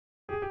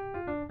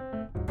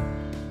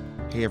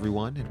Hey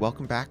everyone, and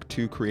welcome back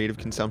to Creative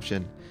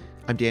Consumption.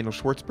 I'm Daniel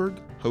Schwartzberg,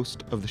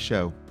 host of the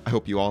show. I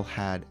hope you all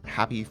had a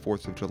happy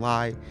 4th of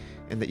July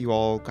and that you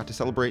all got to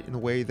celebrate in a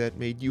way that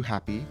made you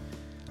happy.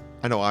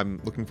 I know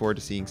I'm looking forward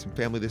to seeing some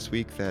family this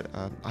week that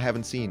I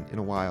haven't seen in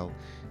a while,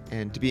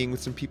 and to being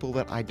with some people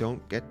that I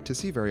don't get to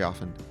see very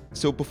often.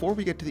 So before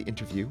we get to the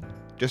interview,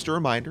 just a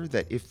reminder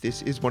that if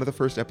this is one of the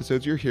first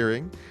episodes you're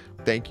hearing,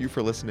 thank you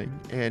for listening.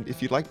 And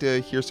if you'd like to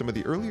hear some of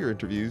the earlier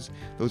interviews,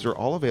 those are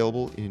all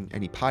available in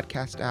any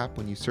podcast app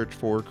when you search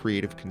for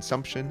Creative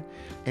Consumption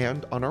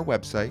and on our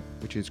website,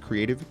 which is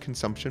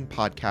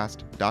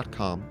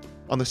creativeconsumptionpodcast.com.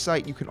 On the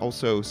site, you can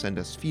also send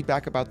us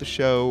feedback about the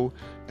show,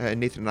 and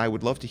Nathan and I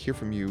would love to hear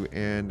from you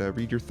and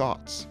read your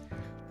thoughts.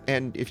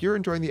 And if you're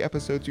enjoying the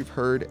episodes you've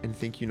heard and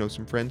think you know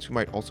some friends who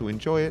might also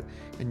enjoy it,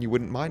 and you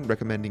wouldn't mind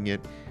recommending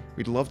it,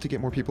 we'd love to get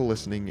more people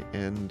listening,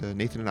 and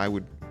Nathan and I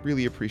would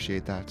really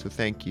appreciate that, so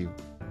thank you.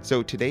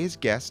 So today's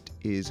guest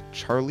is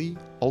Charlie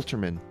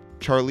Alterman.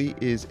 Charlie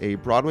is a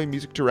Broadway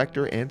music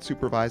director and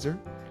supervisor,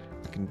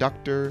 a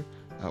conductor,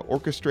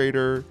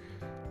 orchestrator.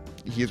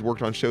 He has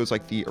worked on shows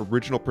like the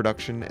original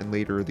production and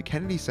later the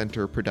Kennedy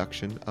Center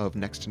production of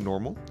Next to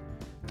Normal,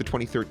 the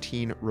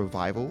 2013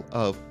 revival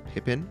of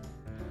Pippin,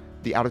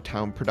 the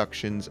out-of-town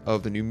productions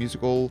of the new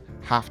musical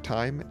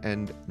Halftime,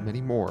 and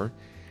many more.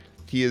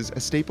 He is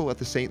a staple at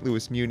the St.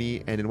 Louis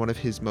Muni, and in one of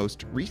his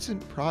most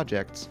recent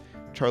projects,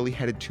 Charlie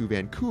headed to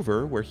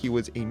Vancouver, where he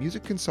was a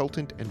music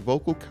consultant and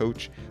vocal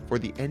coach for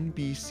the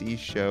NBC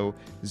show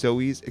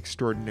Zoey's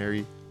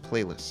Extraordinary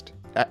Playlist.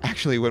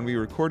 Actually, when we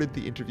recorded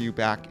the interview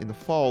back in the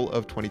fall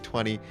of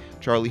 2020,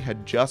 Charlie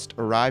had just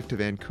arrived to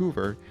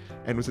Vancouver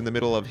and was in the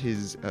middle of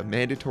his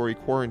mandatory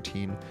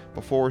quarantine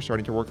before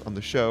starting to work on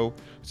the show,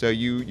 so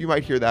you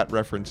might hear that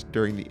reference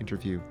during the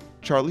interview.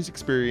 Charlie's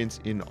experience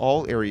in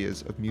all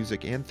areas of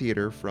music and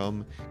theater,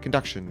 from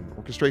conduction,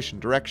 orchestration,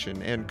 direction,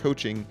 and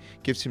coaching,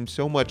 gives him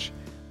so much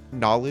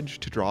knowledge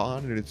to draw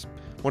on, and it's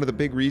one of the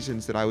big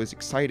reasons that I was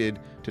excited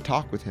to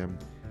talk with him.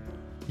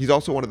 He's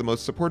also one of the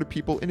most supportive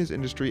people in his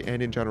industry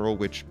and in general,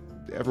 which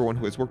everyone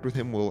who has worked with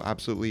him will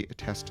absolutely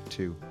attest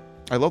to.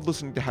 I love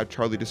listening to how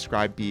Charlie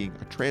described being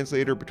a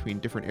translator between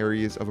different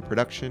areas of a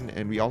production,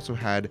 and we also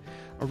had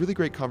a really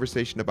great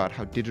conversation about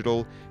how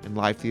digital and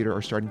live theater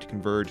are starting to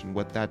converge and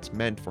what that's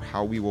meant for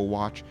how we will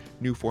watch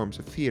new forms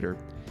of theater.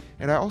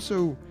 And I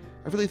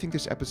really think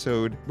this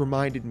episode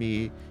reminded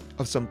me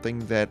of something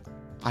that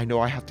I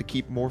know I have to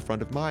keep more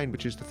front of mind,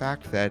 which is the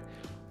fact that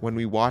when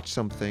we watch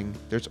something,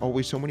 there's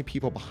always so many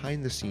people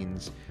behind the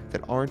scenes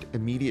that aren't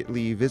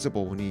immediately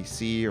visible when we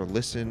see or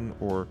listen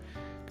or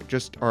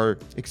just are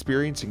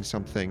experiencing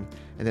something,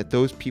 and that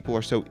those people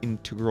are so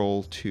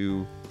integral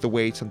to the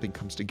way something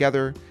comes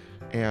together,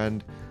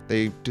 and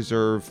they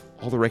deserve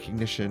all the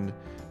recognition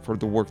for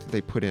the work that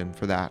they put in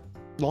for that.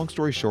 Long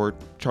story short,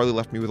 Charlie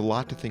left me with a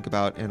lot to think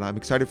about, and I'm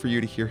excited for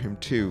you to hear him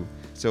too.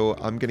 So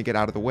I'm going to get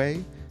out of the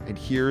way, and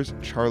here's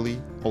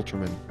Charlie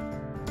Alterman.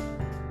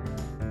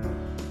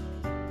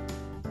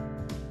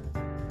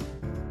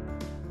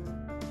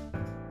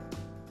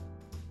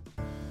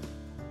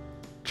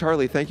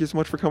 Charlie, thank you so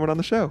much for coming on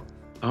the show.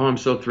 Oh, I'm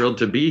so thrilled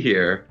to be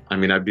here. I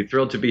mean, I'd be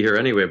thrilled to be here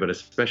anyway, but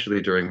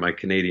especially during my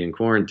Canadian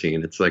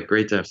quarantine. It's like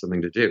great to have something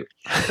to do.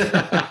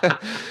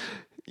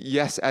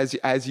 Yes,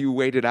 as you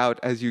wait it out,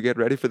 as you get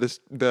ready for this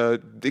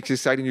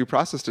exciting new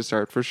process to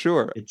start, for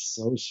sure. It's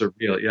so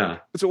surreal, yeah.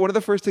 So one of the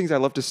first things I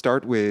love to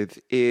start with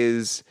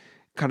is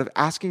kind of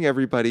asking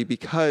everybody,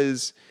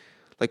 because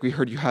like we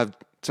heard, you have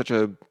such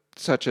a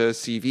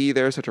CV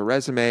there, such a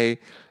resume.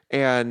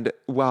 And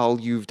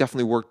while you've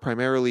definitely worked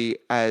primarily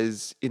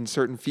as in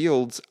certain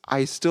fields,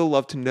 I still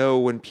love to know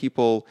when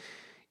people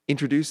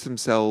introduce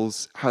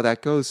themselves, how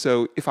that goes.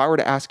 So if I were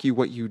to ask you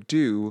what you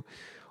do,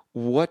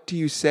 what do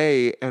you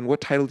say and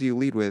what title do you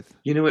lead with?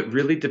 You know, it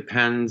really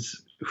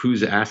depends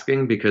who's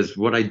asking, because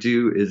what I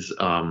do is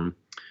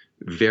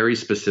very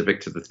specific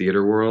to the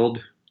theater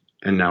world.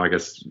 And now I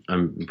guess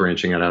I'm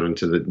branching it out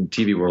into the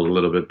TV world a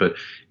little bit, but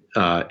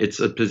it's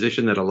a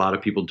position that a lot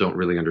of people don't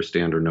really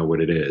understand or know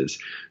what it is.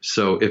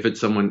 So if it's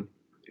someone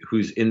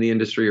who's in the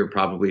industry or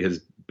probably has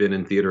been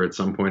in theater at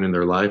some point in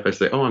their life, I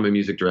say, oh, I'm a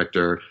music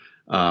director.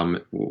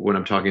 When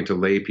I'm talking to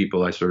lay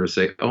people, I sort of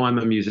say, oh, I'm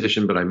a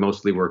musician, but I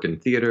mostly work in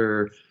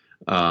theater.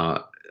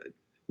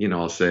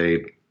 I'll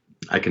say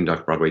I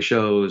conduct Broadway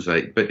shows.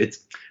 But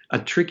it's a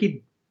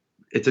tricky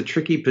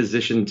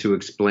position to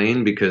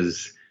explain,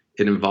 because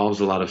it involves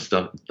a lot of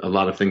stuff, a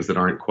lot of things that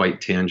aren't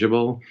quite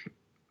tangible.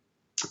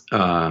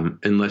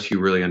 Unless you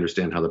really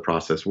understand how the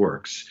process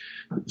works.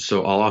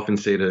 So I'll often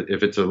say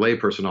if it's a lay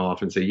person, I'll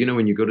often say,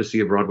 when you go to see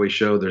a Broadway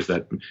show, there's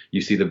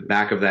you see the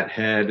back of that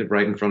head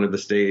right in front of the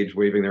stage,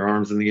 waving their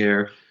arms in the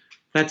air.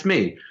 That's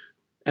me.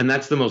 And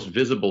that's the most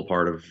visible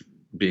part of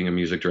being a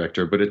music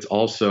director, but it's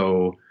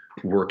also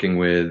working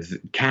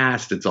with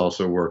cast. It's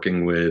also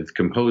working with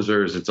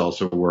composers. It's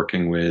also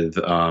working with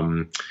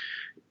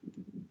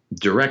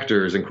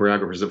directors and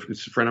choreographers. A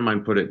friend of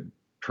mine put it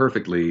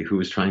perfectly, who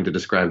was trying to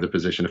describe the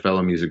position, a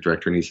fellow music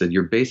director, and he said,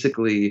 you're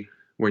basically,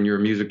 when you're a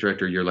music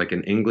director, you're like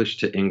an English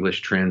to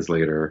English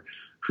translator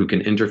who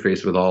can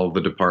interface with all of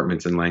the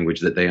departments in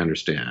language that they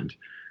understand.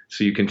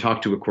 So you can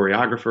talk to a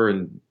choreographer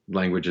in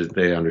languages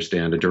they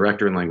understand, a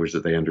director in language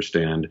that they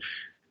understand,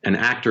 an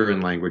actor in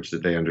language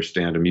that they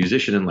understand, a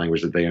musician in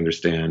language that they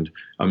understand,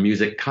 a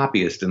music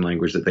copyist in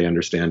language that they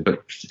understand,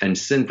 and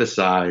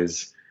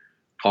synthesize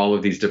all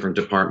of these different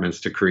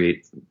departments to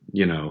create,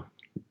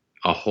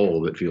 a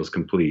whole that feels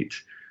complete,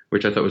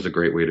 which I thought was a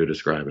great way to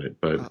describe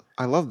it. But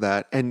I love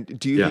that. And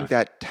do you yeah, think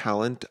that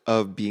talent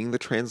of being the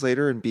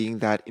translator and being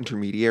that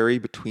intermediary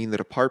between the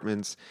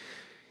departments,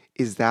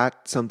 is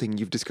that something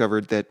you've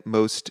discovered that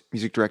most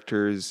music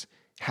directors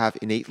have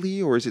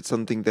innately, or is it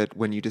something that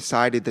when you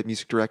decided that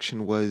music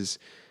direction was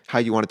how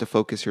you wanted to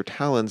focus your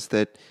talents,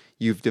 that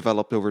you've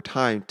developed over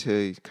time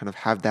to kind of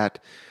have that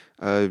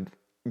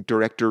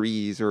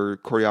directorese or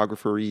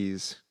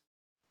choreographerese?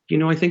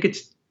 I think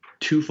it's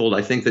twofold.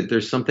 I think that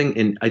there's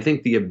something I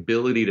think the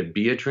ability to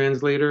be a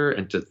translator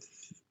and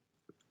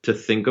to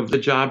think of the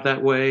job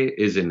that way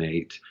is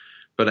innate,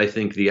 but I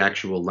think the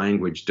actual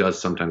language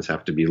does sometimes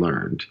have to be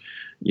learned.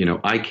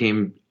 I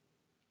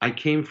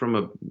came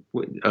from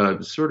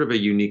a sort of a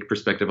unique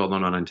perspective, although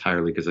not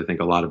entirely, because I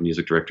think a lot of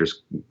music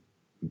directors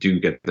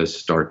do get their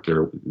start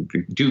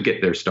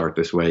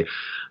this way.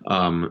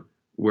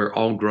 We're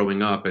all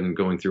growing up and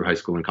going through high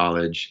school and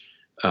college.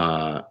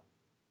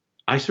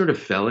 I sort of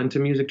fell into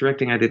music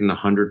directing. I didn't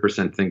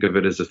 100% think of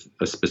it as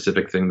a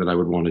specific thing that I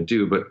would want to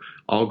do, but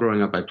all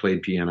growing up, I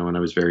played piano and I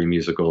was very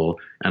musical,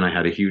 and I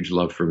had a huge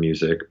love for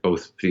music,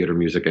 both theater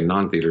music and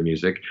non-theater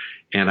music.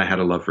 And I had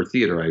a love for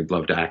theater. I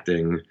loved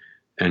acting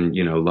and,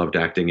 loved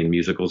acting in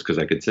musicals because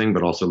I could sing,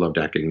 but also loved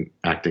acting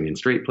in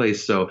straight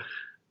plays. So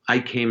I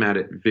came at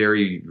it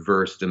very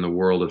versed in the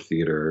world of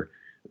theater.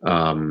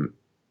 And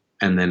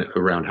then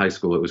around high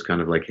school, it was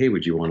kind of like, hey,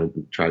 would you want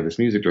to try this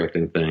music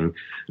directing thing?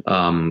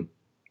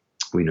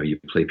 We know you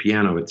play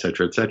piano, et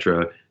cetera, et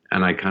cetera.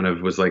 And I kind of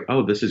was like,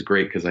 oh, this is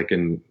great because I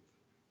can,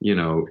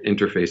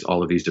 interface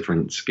all of these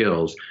different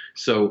skills.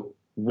 So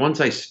once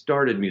I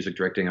started music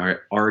directing, I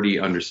already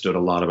understood a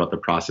lot about the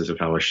process of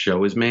how a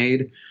show is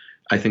made.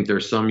 I think there are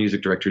some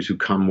music directors who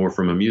come more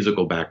from a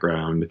musical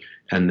background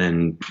and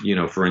then,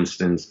 for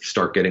instance,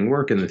 start getting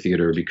work in the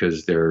theater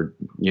because they're,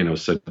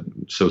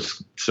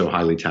 so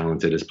highly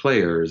talented as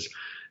players.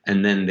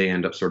 And then they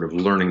end up sort of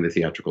learning the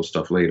theatrical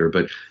stuff later.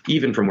 But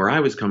even from where I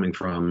was coming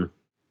from,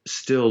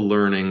 still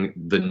learning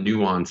the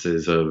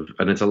nuances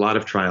and it's a lot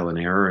of trial and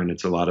error, and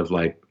it's a lot of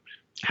like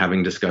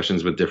having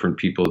discussions with different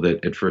people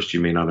that at first you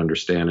may not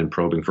understand and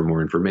probing for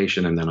more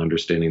information and then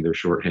understanding their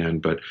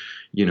shorthand. But,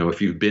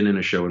 if you've been in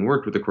a show and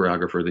worked with a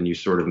choreographer, then you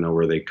sort of know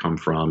where they come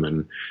from.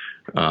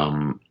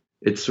 And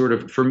it's sort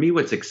of, for me,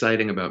 what's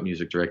exciting about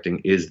music directing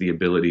is the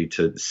ability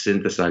to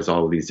synthesize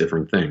all of these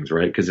different things,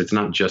 right? Because it's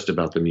not just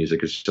about the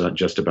music. It's not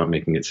just about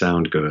making it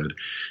sound good.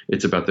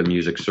 It's about the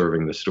music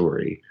serving the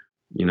story.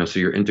 So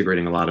you're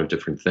integrating a lot of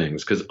different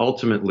things because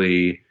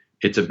ultimately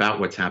it's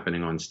about what's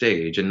happening on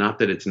stage, and not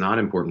that it's not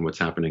important what's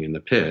happening in the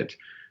pit,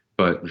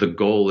 but the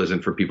goal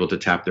isn't for people to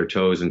tap their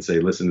toes and say,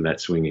 listen to that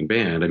swinging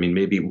band. I mean,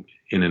 maybe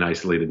in an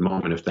isolated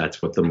moment, if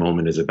that's what the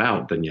moment is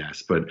about, then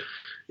yes, but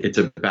it's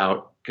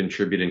about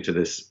contributing to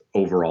this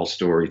overall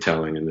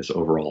storytelling and this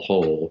overall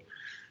whole.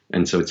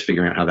 And so it's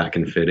figuring out how that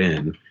can fit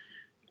in.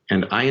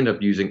 And I end up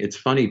it's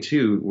funny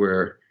too,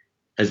 where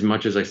as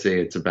much as I say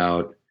it's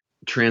about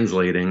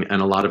translating,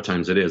 and a lot of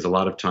times it is,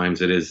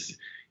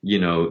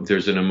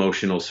 there's an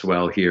emotional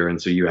swell here,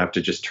 and so you have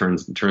to just turn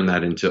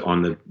that into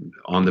on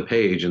the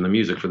page and the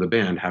music for the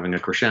band having a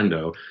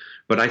crescendo.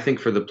 But I think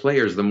for the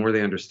players, the more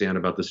they understand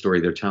about the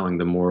story they're telling,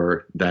 the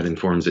more that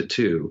informs it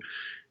too.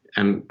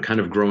 And kind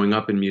of growing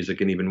up in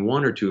music, and even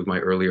one or two of my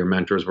earlier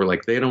mentors were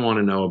like, they don't want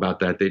to know about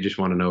that. They just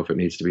want to know if it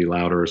needs to be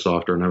louder or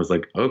softer. And I was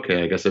like,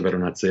 okay, I guess I better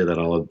not say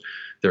that.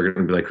 They're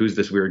going to be like, who's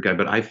this weird guy?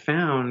 But I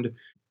found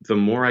the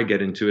more I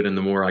get into it and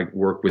the more I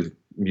work with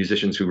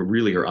musicians who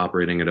really are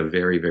operating at a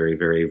very, very,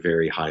 very,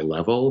 very high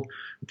level,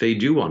 they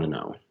do want to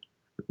know.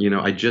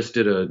 I just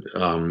did a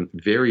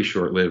very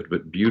short-lived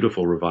but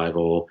beautiful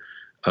revival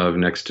of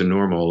Next to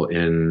Normal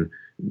in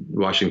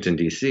Washington,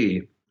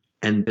 D.C.,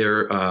 and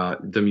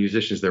the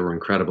musicians there were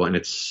incredible, and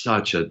it's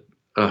such a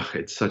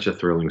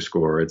thrilling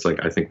score. It's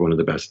like, I think, one of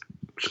the best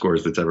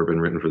scores that's ever been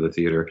written for the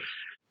theater.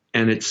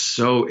 And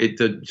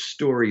the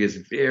story is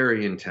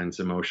very intense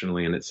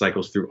emotionally, and it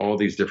cycles through all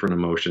these different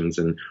emotions,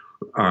 and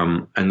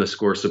the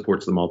score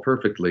supports them all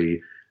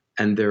perfectly.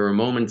 And there are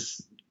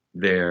moments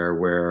there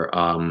where,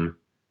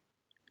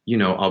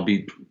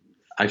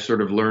 I've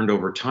sort of learned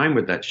over time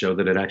with that show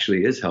that it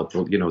actually is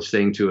helpful,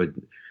 saying to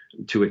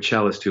a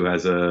cellist who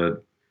has a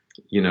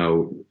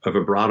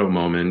vibrato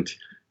moment,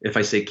 if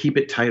I say, keep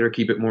it tighter,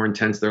 keep it more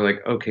intense, they're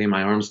like, okay,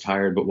 my arm's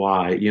tired, but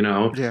why,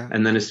 Yeah.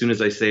 And then as soon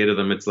as I say to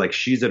them, it's like,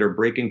 she's at her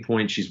breaking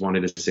point. She's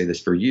wanted to say this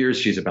for years.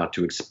 She's about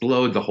to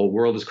explode. The whole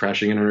world is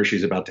crashing in on her.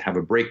 She's about to have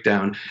a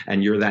breakdown.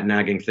 And you're that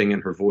nagging thing in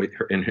her voice,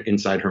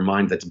 inside her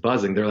mind that's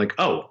buzzing. They're like,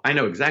 oh, I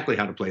know exactly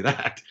how to play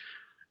that,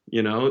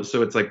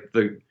 So it's like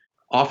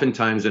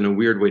oftentimes, in a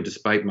weird way,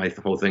 despite my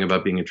whole thing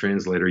about being a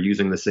translator,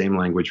 using the same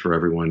language for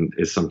everyone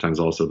is sometimes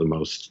also the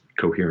most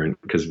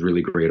coherent, because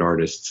really great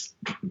artists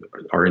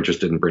are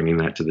interested in bringing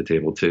that to the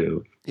table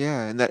too.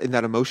 Yeah, and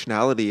that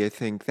emotionality, I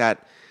think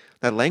that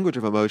language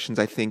of emotions,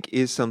 I think,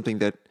 is something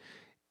that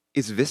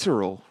is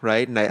visceral,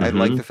 right? And I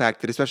like the Hmm. fact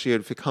that, especially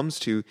if it comes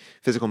to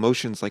physical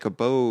motions like a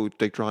bow,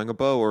 like drawing a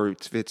bow, or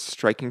it's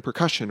striking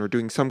percussion or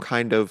doing some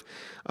kind of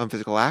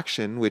physical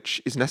action,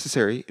 which is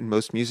necessary in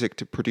most music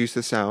to produce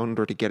the sound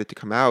or to get it to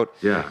come out,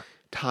 Yeah.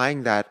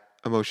 tying that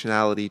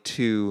emotionality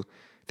to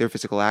their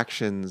physical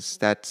actions,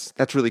 that's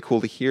really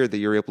cool to hear that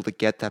you're able to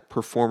get that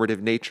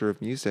performative nature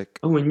of music.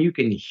 Oh, and you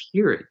can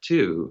hear it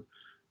too.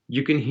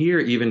 You can hear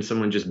even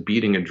someone just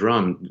beating a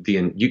drum.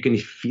 You can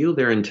feel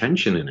their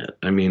intention in it.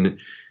 I mean,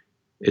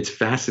 it's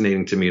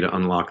fascinating to me to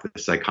unlock the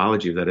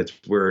psychology of that. It's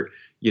where,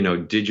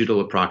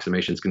 digital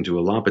approximations can do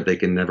a lot, but they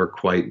can never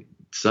quite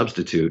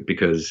substitute,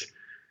 because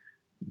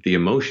the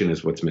emotion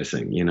is what's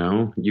missing.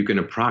 You can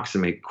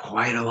approximate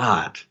quite a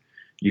lot.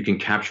 You can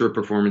capture a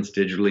performance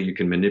digitally. You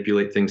can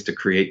manipulate things to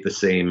create the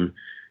same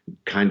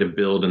kind of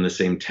build and the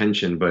same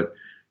tension. But,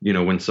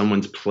 when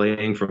someone's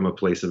playing from a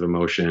place of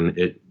emotion,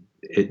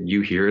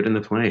 you hear it in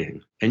the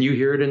playing, and you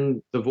hear it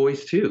in the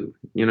voice too.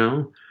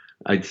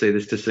 I'd say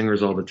this to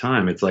singers all the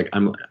time. It's like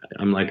I'm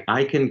like,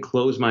 I can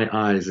close my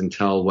eyes and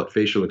tell what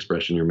facial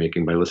expression you're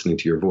making by listening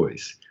to your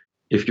voice.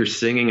 If you're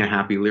singing a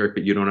happy lyric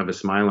but you don't have a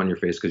smile on your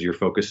face because you're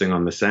focusing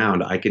on the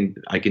sound, I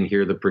can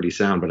hear the pretty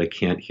sound, but I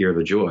can't hear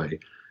the joy.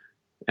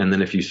 And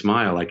then if you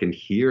smile, I can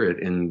hear it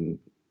in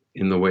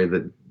the way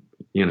that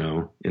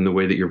in the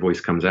way that your voice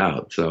comes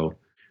out. So,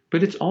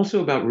 but it's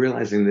also about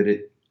realizing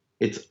that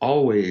it's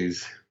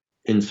always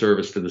in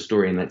service to the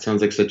story. And that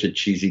sounds like such a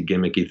cheesy,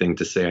 gimmicky thing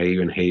to say. I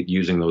even hate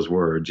using those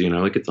words,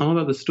 like it's all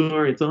about the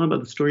story. It's all about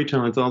the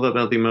storytelling. It's all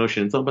about the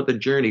emotion. It's all about the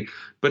journey,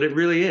 but it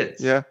really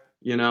is, Yeah.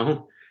 you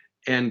know?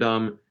 And,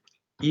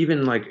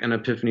 even like an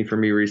epiphany for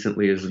me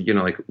recently is,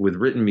 like with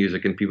written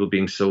music and people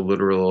being so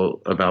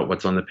literal about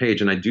what's on the page.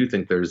 And I do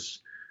think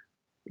there's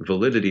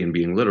validity in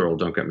being literal,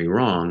 don't get me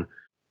wrong,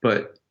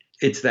 but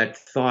it's that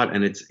thought,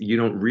 and you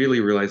don't really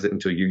realize it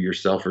until you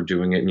yourself are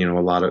doing it.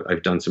 And,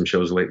 I've done some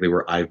shows lately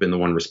where I've been the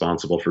one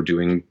responsible for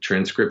doing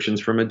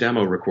transcriptions from a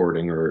demo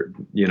recording, or,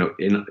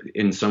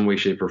 in some way,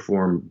 shape, or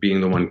form,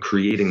 being the one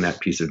creating that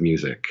piece of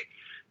music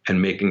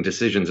and making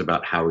decisions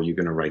about how are you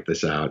going to write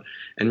this out,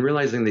 and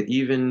realizing that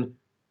even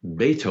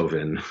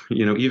Beethoven,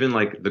 even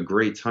like the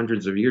greats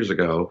hundreds of years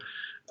ago,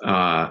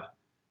 uh,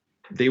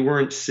 they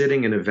weren't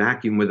sitting in a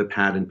vacuum with a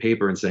pad and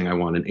paper and saying, I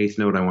want an eighth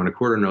note, I want a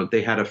quarter note.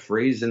 They had a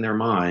phrase in their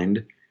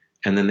mind,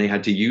 and then they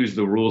had to use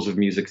the rules of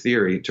music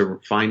theory to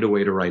find a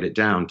way to write it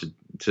down,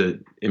 to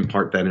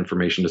impart that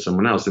information to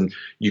someone else. And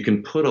you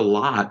can put a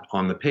lot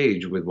on the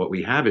page with what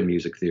we have in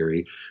music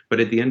theory, but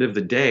at the end of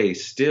the day,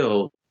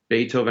 still,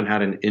 Beethoven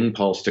had an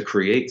impulse to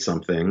create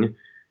something,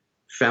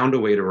 found a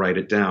way to write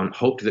it down,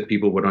 hoped that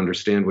people would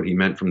understand what he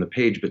meant from the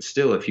page. But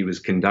still, if he was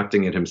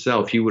conducting it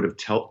himself, he would have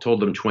told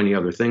them 20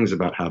 other things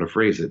about how to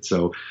phrase it.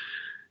 So,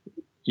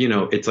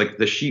 it's like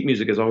the sheet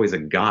music is always a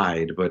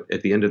guide, but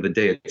at the end of the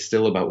day, it's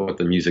still about what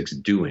the music's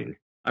doing.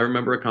 I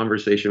remember a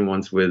conversation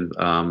once with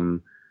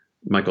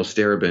Michael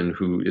Starobin,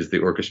 who is the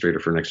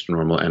orchestrator for Next to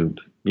Normal, and,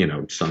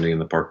 Sunday in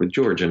the Park with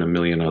George, and a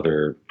million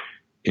other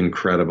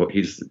incredible,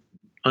 he's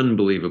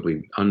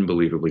unbelievably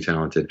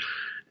talented.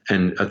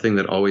 And a thing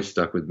that always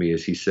stuck with me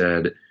is he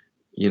said,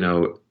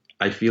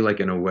 I feel like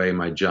in a way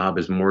my job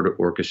is more to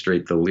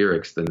orchestrate the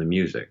lyrics than the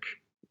music.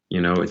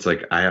 It's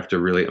like I have to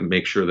really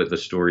make sure that the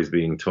story's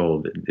being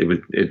told.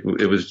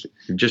 It was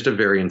just a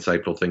very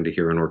insightful thing to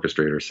hear an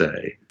orchestrator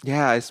say.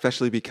 Yeah,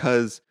 especially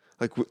because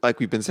like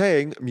we've been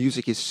saying,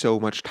 music is so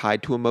much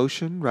tied to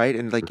emotion, right?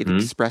 And like it Hmm.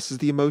 expresses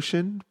the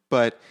emotion,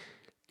 but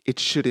it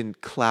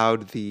shouldn't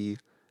cloud the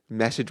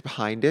message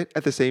behind it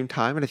at the same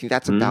time. And I think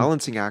that's a Hmm.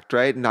 balancing act,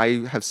 right? And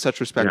I have such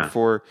respect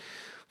Yeah.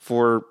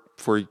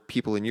 for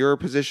people in your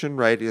position,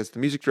 right? As the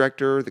music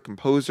director, the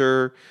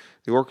composer,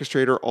 the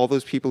orchestrator, all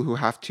those people who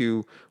have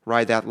to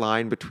ride that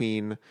line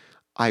between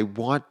I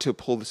want to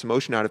pull this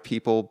emotion out of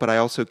people, but I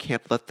also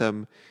can't let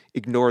them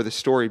ignore the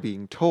story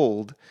being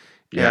told.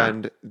 Yeah.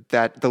 And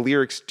that the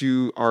lyrics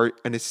do are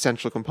an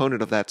essential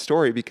component of that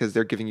story because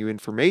they're giving you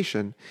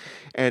information,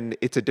 and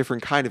it's a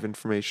different kind of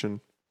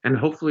information. And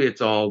hopefully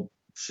it's all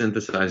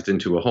synthesized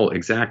into a whole.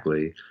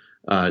 Exactly.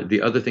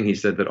 The other thing he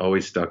said that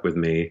always stuck with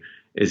me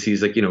is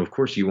he's like, of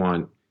course you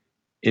want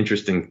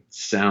interesting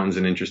sounds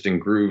and interesting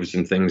grooves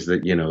and things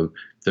that,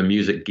 the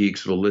music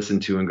geeks will listen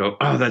to and go,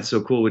 oh, that's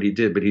so cool what he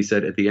did. But he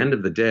said at the end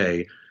of the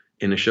day,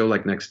 in a show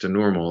like Next to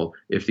Normal,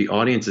 if the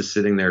audience is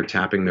sitting there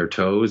tapping their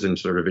toes and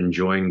sort of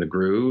enjoying the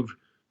groove,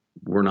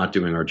 we're not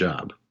doing our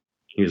job.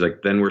 He's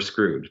like, then we're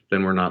screwed.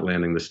 Then we're not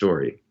landing the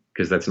story,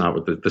 because that's not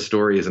what the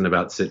story isn't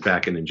about. Sit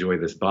back and enjoy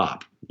this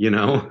bop.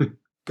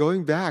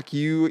 Going back,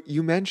 you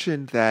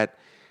mentioned that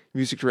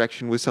music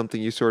direction was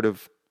something you sort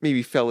of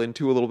maybe fell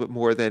into a little bit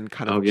more than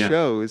kind Oh of yeah.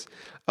 chose.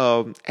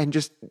 And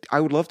just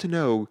I would love to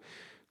know,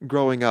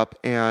 growing up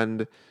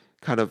and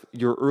kind of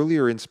your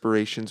earlier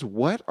inspirations,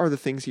 what are the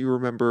things you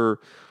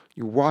remember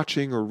you were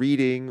watching or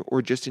reading,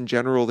 or just in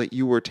general that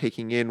you were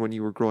taking in when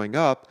you were growing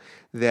up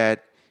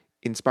that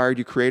inspired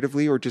you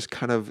creatively, or just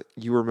kind of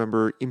you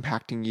remember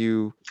impacting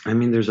you? I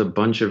mean, there's a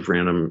bunch of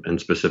random and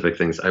specific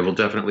things. I will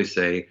definitely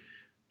say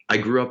I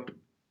grew up,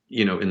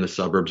 in the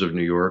suburbs of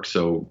New York,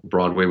 so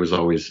Broadway was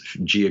always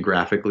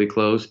geographically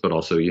close, but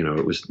also,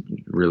 it was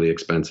really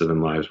expensive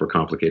and lives were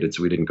complicated,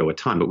 so we didn't go a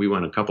ton, but we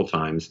went a couple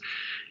times.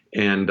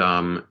 And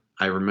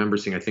I remember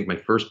seeing, I think my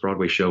first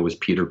Broadway show was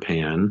Peter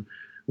Pan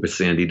with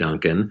Sandy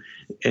Duncan.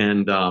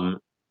 And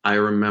I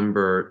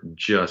remember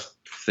just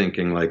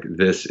thinking like,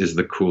 this is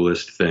the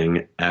coolest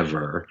thing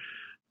ever.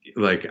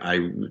 Like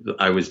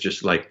I was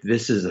just like,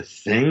 this is a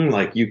thing.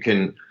 Like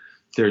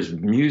there's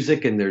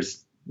music and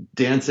there's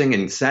dancing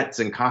and sets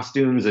and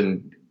costumes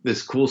and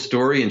this cool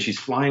story, and she's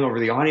flying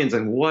over the audience,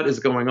 and what is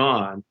going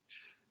on?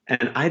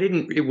 And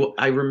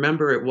I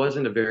remember it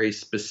wasn't a very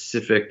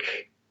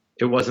specific,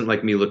 it wasn't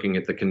like me looking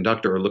at the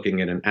conductor or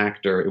looking at an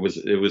actor. It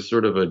was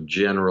sort of a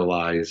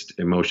generalized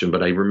emotion,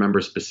 but I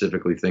remember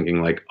specifically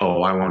thinking like,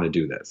 oh, I want to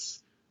do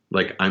this.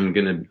 Like I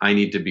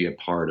need to be a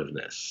part of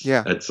this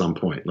at some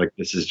point. Like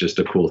this is just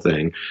a cool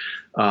thing.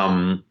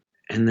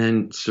 And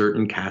then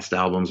certain cast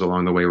albums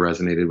along the way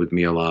resonated with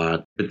me a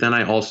lot. But then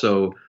I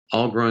also,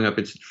 all growing up,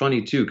 it's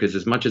funny too, because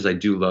as much as I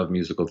do love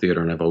musical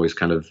theater, and I've always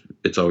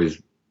it's always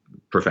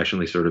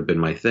professionally sort of been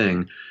my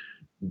thing,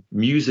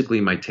 musically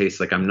my taste,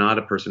 like I'm not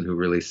a person who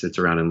really sits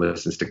around and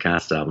listens to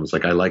cast albums.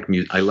 Like I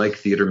like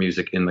theater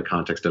music in the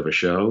context of a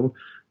show,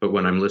 but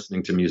when I'm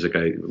listening to music,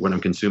 when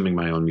I'm consuming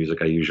my own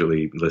music, I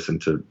usually listen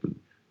to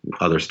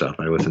other stuff.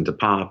 I listen to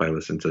pop, I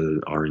listen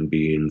to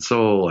R&B and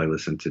soul, I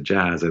listen to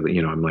jazz.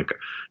 I'm like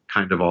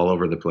kind of all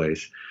over the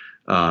place.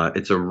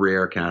 It's a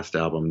rare cast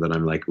album that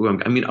I'm like, ooh,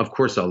 I mean, of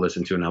course I'll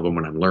listen to an album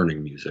when I'm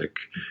learning music.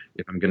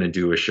 If I'm going to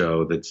do a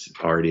show that's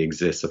already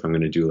exists, if I'm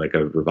going to do like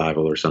a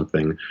revival or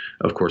something,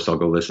 of course I'll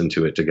go listen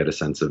to it to get a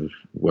sense of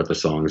what the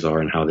songs are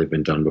and how they've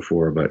been done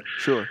before. But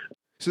sure.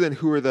 So then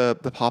who are the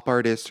pop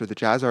artists or the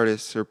jazz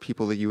artists or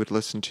people that you would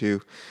listen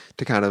to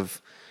kind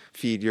of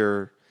feed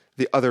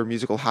the other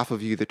musical half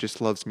of you that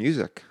just loves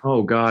music?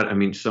 Oh God. I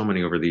mean, so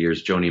many over the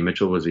years. Joni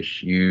Mitchell was a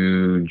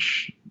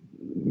huge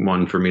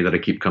one for me that I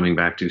keep coming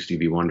back to.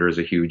 Stevie Wonder is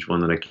a huge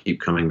one that I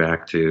keep coming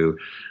back to.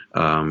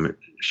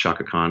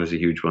 Shaka Khan is a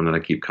huge one that I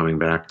keep coming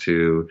back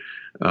to.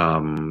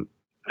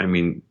 I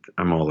mean,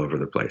 I'm all over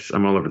the place.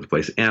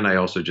 And I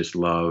also just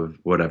love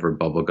whatever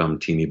bubblegum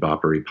teeny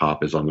boppery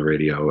pop is on the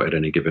radio at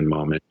any given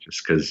moment,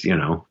 just because,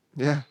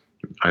 yeah,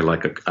 I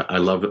love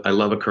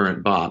a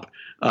current bop.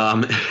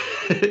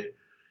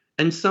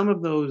 And some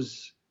of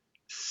those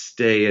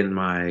stay in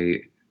my,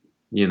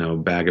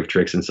 bag of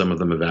tricks, and some of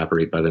them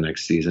evaporate by the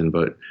next season.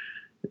 But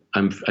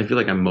I feel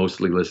like I'm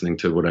mostly listening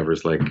to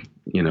whatever's like,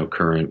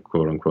 current,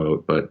 quote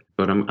unquote. But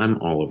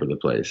I'm all over the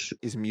place.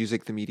 Is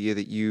music the media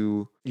that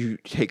you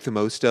take the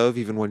most of,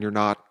 even when you're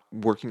not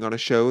working on a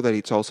show? That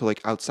it's also like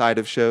outside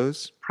of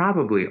shows?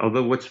 Probably.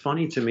 Although what's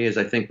funny to me is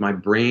I think my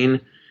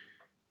brain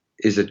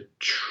is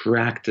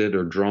attracted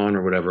or drawn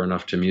or whatever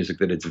enough to music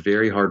that it's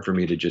very hard for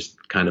me to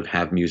just kind of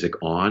have music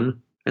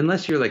on,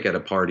 unless you're like at a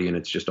party and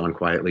it's just on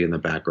quietly in the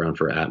background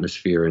for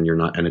atmosphere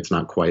and it's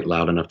not quite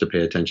loud enough to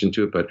pay attention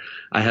to it. But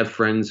I have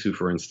friends who,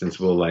 for instance,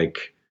 will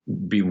like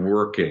be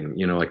working,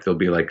 like they'll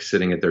be like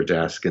sitting at their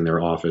desk in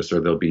their office, or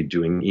they'll be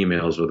doing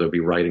emails, or they'll be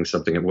writing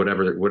something,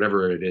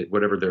 whatever it is,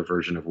 whatever their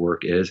version of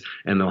work is,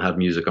 and they'll have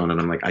music on. And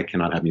I'm like, I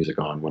cannot have music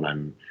on when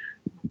I'm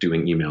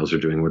doing emails or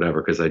doing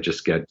whatever, because I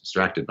just get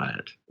distracted by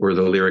it, or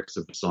the lyrics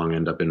of the song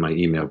end up in my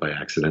email by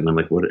accident. And I'm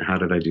like, how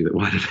did I do that?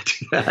 Why did I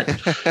do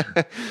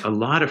that? A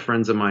lot of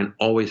friends of mine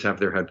always have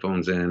their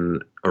headphones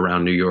in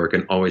around New York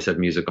and always have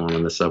music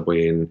on the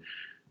subway. And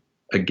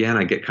again,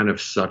 I get kind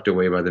of sucked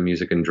away by the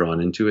music and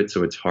drawn into it.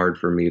 So it's hard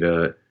for me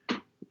to,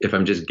 if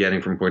I'm just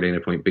getting from point A to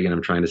point B and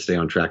I'm trying to stay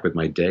on track with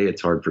my day,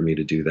 it's hard for me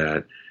to do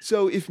that.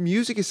 So if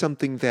music is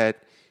something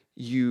that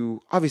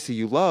you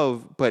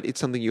love, but it's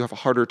something you have a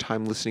harder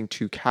time listening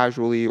to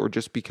casually, or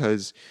just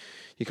because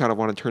you kind of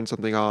want to turn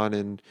something on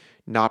and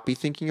not be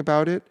thinking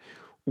about it,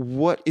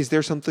 is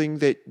there something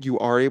that you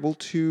are able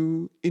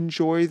to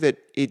enjoy that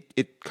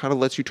it kind of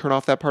lets you turn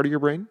off that part of your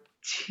brain?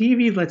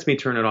 TV lets me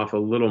turn it off a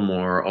little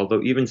more,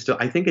 although even still,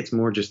 I think it's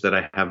more just that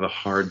I have a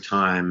hard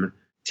time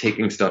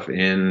taking stuff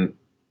in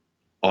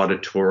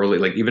auditorily.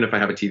 Like even if I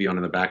have a TV on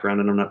in the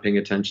background and I'm not paying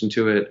attention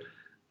to it,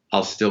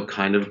 I'll still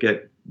kind of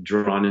get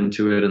drawn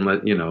into it and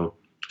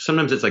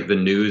sometimes it's like the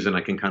news and I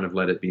can kind of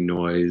let it be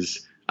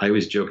noise. I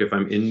always joke, if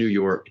I'm in New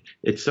York,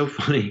 it's so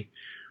funny.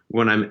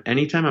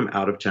 Anytime I'm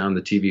out of town,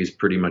 the TV is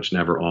pretty much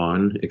never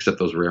on, except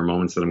those rare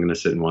moments that I'm going to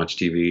sit and watch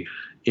TV.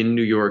 In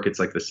New York, it's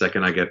like the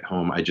second I get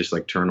home, I just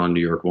like turn on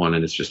New York 1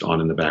 and it's just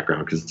on in the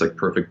background, because it's like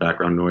perfect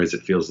background noise.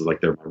 It feels like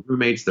they're my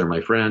roommates, they're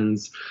my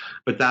friends.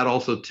 But that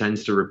also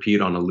tends to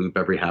repeat on a loop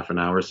every half an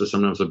hour. So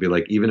sometimes I'll be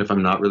like, even if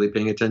I'm not really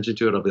paying attention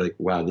to it, I'll be like,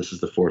 wow, this is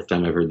the fourth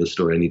time I've heard this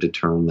story. I need to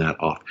turn that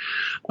off.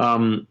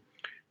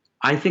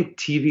 I think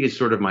TV is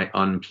sort of my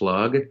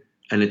unplug.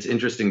 And it's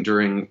interesting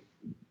during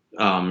the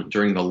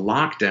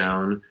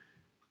lockdown,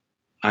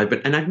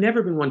 I've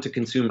never been one to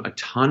consume a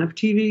ton of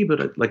TV,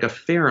 but like a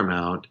fair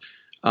amount.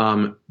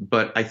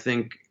 But I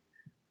think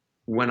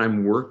when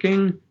I'm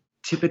working,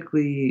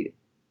 typically,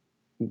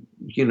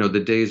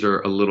 the days are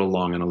a little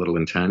long and a little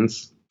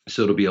intense.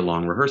 So it'll be a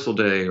long rehearsal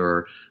day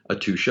or a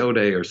 2-show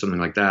day or something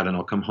like that. And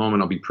I'll come home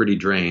and I'll be pretty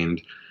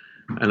drained.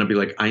 And I'll be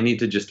like, I need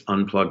to just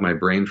unplug my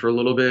brain for a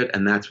little bit.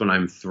 And that's when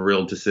I'm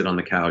thrilled to sit on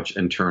the couch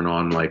and turn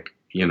on like,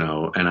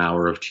 an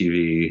hour of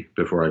TV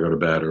before I go to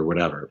bed or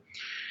whatever.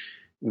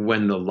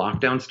 When the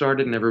lockdown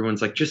started and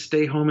everyone's like, just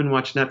stay home and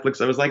watch Netflix,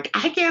 I was like,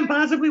 I can't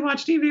possibly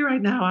watch TV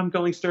right now. I'm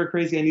going stir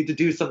crazy. I need to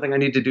do something.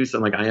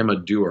 Like, I am a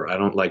doer. I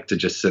don't like to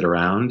just sit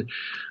around.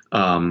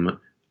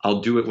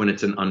 I'll do it when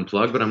it's an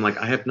unplug, but I'm like,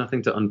 I have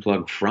nothing to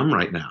unplug from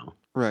right now.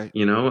 Right.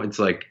 It's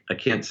like, I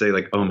can't say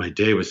like, oh, my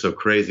day was so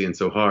crazy and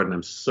so hard and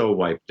I'm so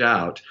wiped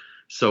out.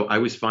 So I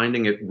was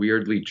finding it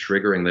weirdly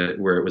triggering that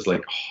where it was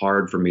like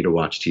hard for me to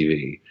watch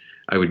TV.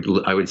 I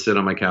would sit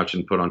on my couch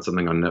and put on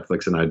something on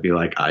Netflix and I'd be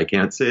like, I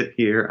can't sit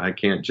here. I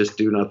can't just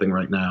do nothing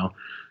right now.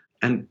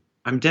 And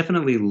I'm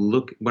definitely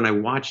when I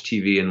watch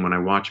TV and when I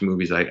watch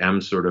movies, I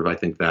am sort of, I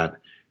think that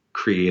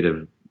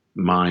creative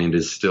mind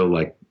is still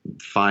like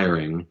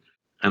firing.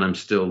 And I'm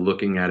still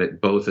looking at it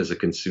both as a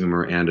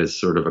consumer and as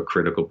sort of a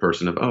critical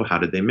person of, oh, how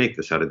did they make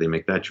this? How did they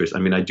make that choice? I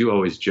mean, I do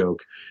always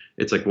joke.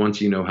 It's like once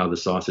you know how the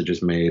sausage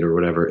is made or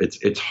whatever,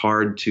 it's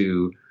hard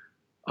to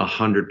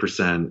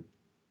 100%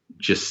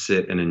 just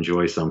sit and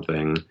enjoy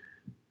something.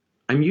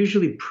 I'm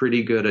usually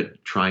pretty good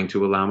at trying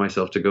to allow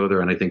myself to go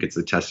there. And I think it's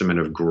a testament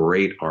of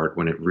great art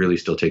when it really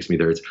still takes me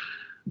there. It's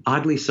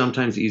oddly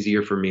sometimes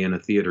easier for me in a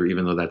theater,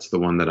 even though that's the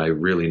one that I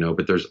really know.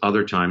 But there's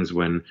other times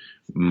when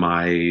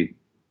I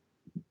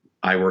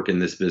work in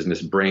this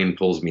business brain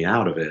pulls me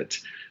out of it.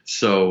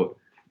 So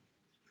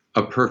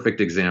a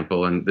perfect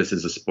example, and this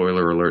is a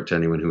spoiler alert to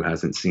anyone who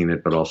hasn't seen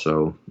it, but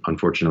also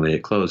unfortunately it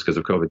closed because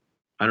of COVID.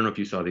 I don't know if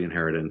you saw The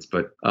Inheritance,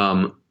 but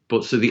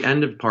so the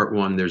end of part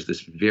 1, there's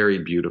this very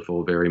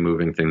beautiful, very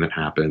moving thing that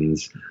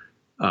happens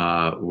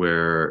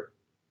where,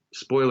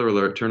 spoiler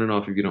alert, turn it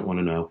off if you don't want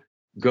to know,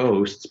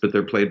 ghosts, but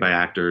they're played by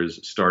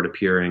actors, start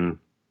appearing.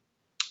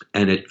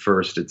 And at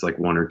first it's like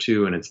 1 or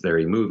 2 and it's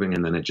very moving.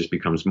 And then it just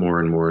becomes more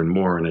and more and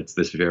more. And it's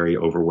this very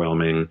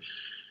overwhelming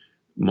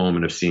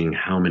moment of seeing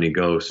how many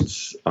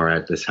ghosts are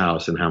at this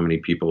house and how many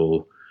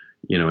people,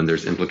 and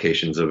there's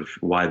implications of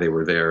why they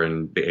were there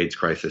and the AIDS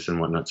crisis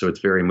and whatnot. So it's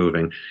very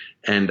moving.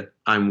 And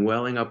I'm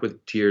welling up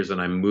with tears and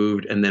I'm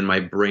moved. And then my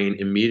brain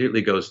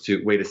immediately goes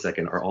to, wait a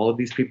second, are all of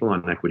these people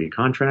on equity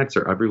contracts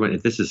or everyone?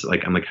 If this is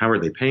like, I'm like, how are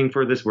they paying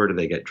for this? Where do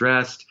they get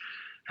dressed?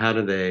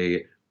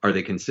 Are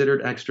they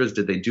considered extras?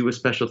 Did they do a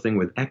special thing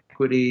with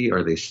equity?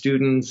 Are they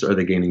students? Are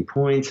they gaining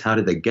points? How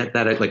did they get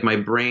that? Like my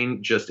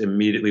brain just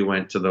immediately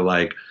went to the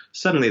like,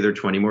 suddenly there are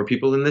 20 more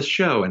people in this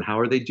show. And how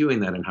are they doing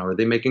that? And how are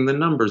they making the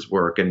numbers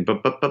work? And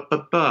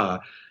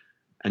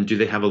and do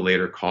they have a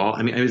later call?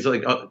 I mean, it was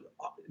like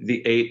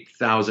the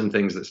 8,000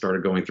 things that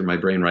started going through my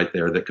brain right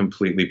there that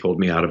completely pulled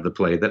me out of the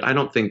play that I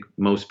don't think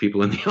most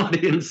people in the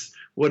audience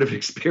would have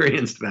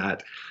experienced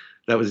that.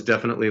 That was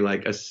definitely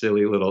like a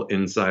silly little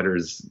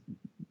insider's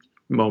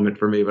moment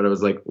for me, but I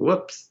was like,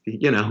 whoops,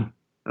 I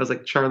was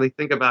like, Charlie,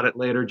 think about it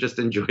later. Just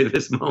enjoy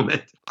this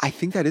moment. I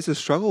think that is a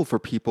struggle for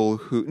people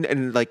who,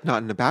 and like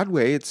not in a bad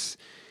way. It's,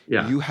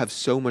 you have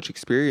so much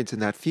experience in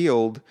that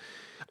field.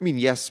 I mean,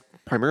 yes,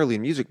 primarily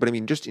in music, but I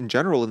mean, just in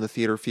general in the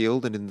theater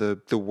field and in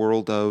the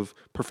world of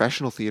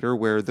professional theater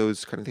where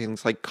those kind of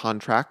things like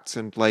contracts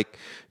and like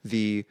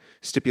the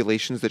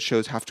stipulations that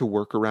shows have to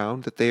work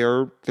around, that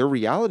they're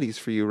realities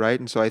for you,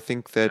 right? And so I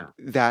think that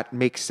that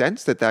makes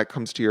sense that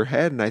comes to your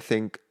head. And I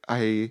think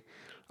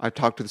I've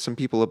talked to some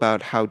people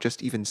about how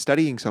just even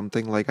studying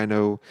something, like I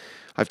know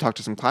I've talked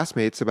to some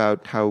classmates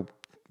about how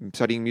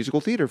studying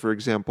musical theater, for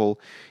example,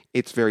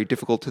 it's very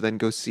difficult to then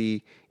go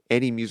see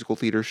any musical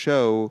theater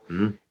show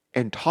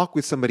and talk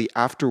with somebody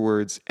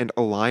afterwards and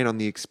align on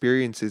the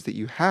experiences that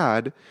you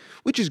had,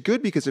 which is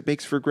good because it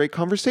makes for a great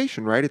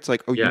conversation, right? It's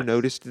like, oh, you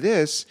noticed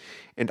this,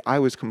 and I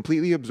was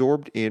completely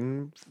absorbed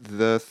in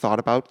the thought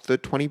about the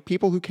 20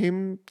 people who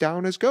came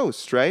down as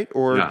ghosts, right?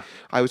 Or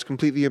I was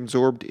completely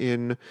absorbed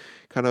in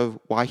kind of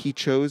why he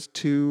chose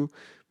to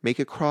make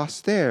a cross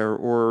there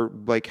or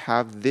like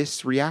have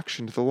this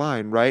reaction to the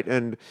line, right?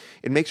 And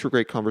it makes for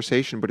great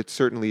conversation, but it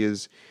certainly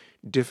is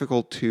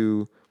difficult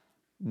to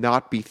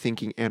not be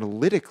thinking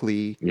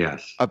analytically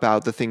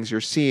about the things you're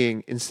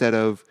seeing instead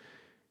of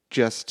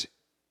just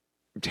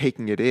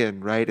taking it in,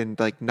 right? And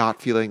like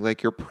not feeling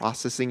like you're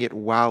processing it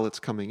while it's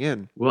coming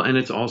in. Well, and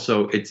it's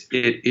also, it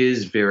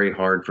is very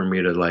hard for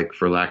me to like,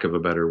 for lack of a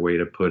better way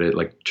to put it,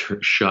 like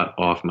shut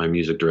off my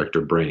music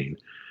director brain.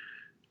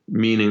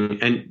 Meaning,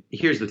 and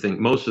here's the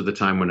thing, most of the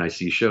time when I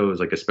see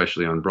shows, like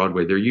especially on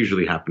Broadway, they're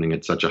usually happening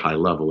at such a high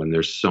level and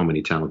there's so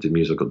many talented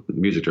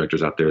music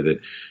directors out there that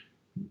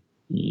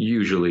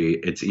usually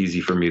it's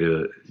easy for me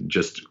to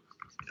just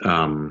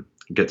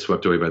get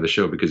swept away by the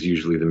show because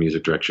usually the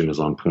music direction is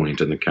on point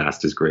and the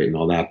cast is great and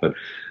all that. But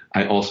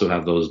I also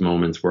have those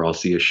moments where I'll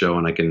see a show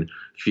and I can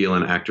feel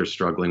an actor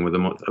struggling with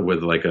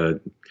like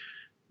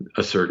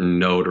a certain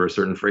note or a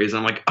certain phrase. And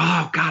I'm like,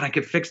 oh God, I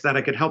could fix that.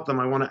 I could help them.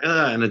 I want to,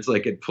 and it's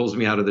like, it pulls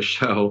me out of the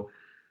show.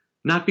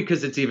 Not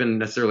because it's even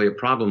necessarily a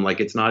problem. Like,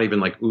 it's not even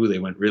like, ooh, they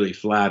went really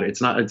flat.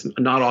 It's not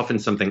often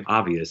something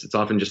obvious. It's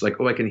often just like,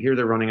 oh, I can hear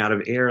they're running out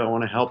of air. I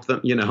want to help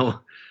them,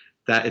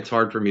 that it's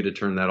hard for me to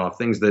turn that off.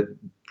 Things that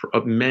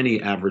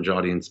many average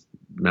audience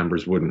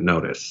members wouldn't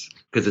notice,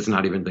 because it's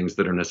not even things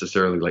that are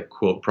necessarily like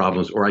quote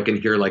problems. Or I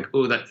can hear like,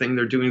 oh, that thing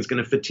they're doing is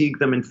going to fatigue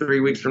them, and 3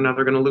 weeks from now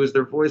they're going to lose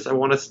their voice. I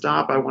want to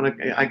stop.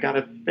 I got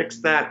to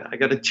fix that. I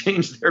got to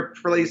change their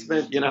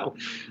placement.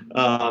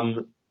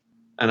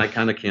 And I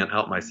kind of can't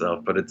help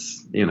myself, but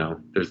it's,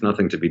 there's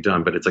nothing to be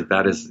done. But it's like,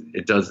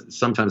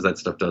 sometimes that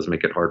stuff does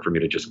make it hard for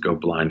me to just go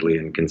blindly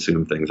and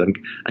consume things.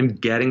 I'm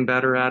getting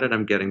better at it.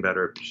 I'm getting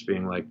better at just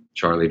being like,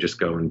 Charlie, just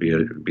go and be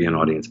an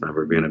audience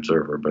member, be an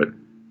observer. But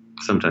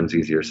sometimes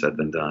easier said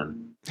than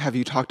done. Have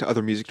you talked to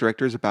other music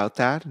directors about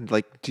that?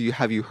 Like,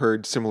 have you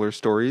heard similar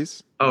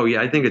stories? Oh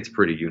yeah, I think it's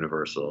pretty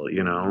universal,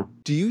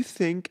 Do you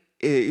think,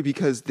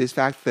 because this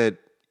fact that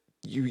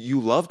you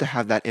love to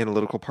have that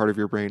analytical part of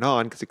your brain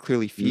on, because it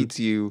clearly feeds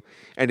you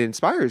and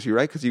inspires you,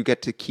 right? Because you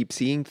get to keep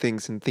seeing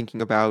things and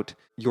thinking about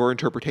your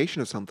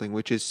interpretation of something,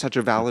 which is such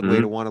a valid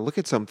way to want to look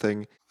at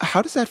something.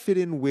 How does that fit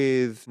in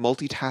with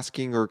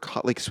multitasking or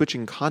like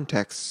switching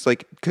contexts?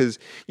 Like, because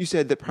you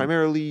said that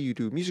primarily you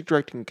do music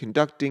directing and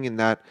conducting, and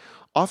that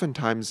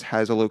oftentimes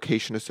has a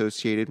location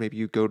associated. Maybe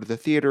you go to the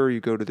theater, or you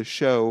go to the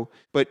show.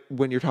 But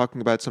when you're talking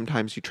about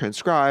sometimes you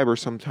transcribe or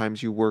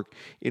sometimes you work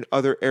in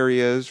other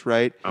areas,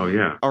 right? Oh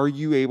yeah. Are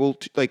you able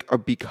to, like,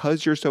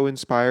 because you're so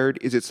inspired,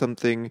 is it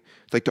something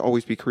like to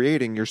always be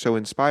creating, you're so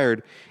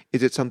inspired,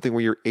 is it something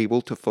where you're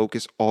able to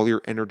focus all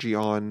your energy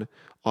on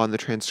the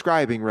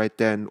transcribing right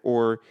then?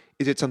 Or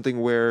is it something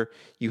where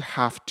you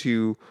have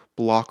to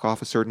block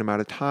off a certain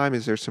amount of time?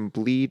 Is there some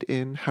bleed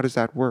in? How does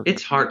that work?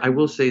 It's hard. I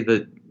will say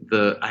that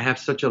I have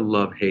such a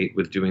love-hate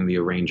with doing the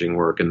arranging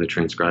work and the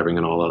transcribing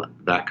and all of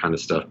that kind of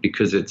stuff,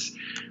 because it's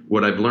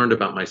what I've learned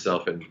about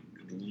myself, and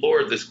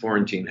Lord, this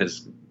quarantine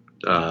has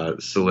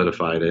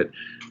solidified it,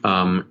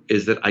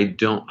 is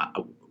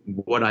that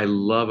what I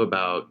love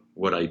about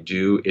what I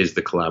do is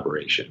the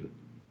collaboration.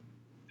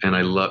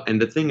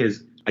 And the thing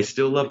is, I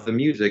still love the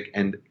music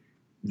and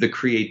the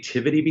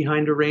creativity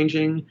behind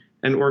arranging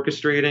and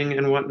orchestrating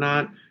and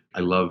whatnot.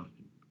 I love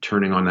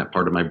turning on that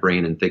part of my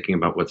brain and thinking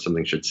about what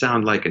something should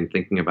sound like, and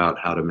thinking about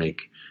how to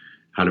make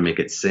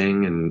it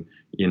sing, and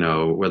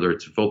whether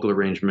it's vocal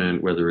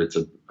arrangement, whether it's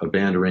a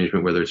band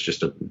arrangement, whether it's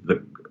just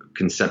the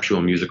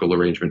conceptual musical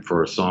arrangement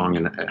for a song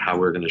and how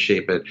we're going to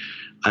shape it.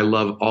 I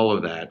love all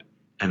of that.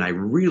 And I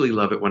really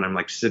love it when I'm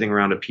like sitting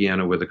around a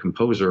piano with a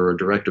composer or a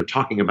director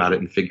talking about it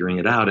and figuring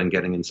it out and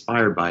getting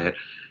inspired by it.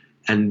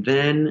 And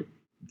then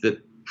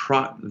the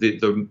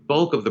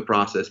bulk of the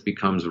process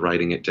becomes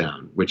writing it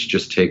down, which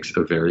just takes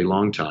a very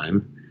long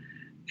time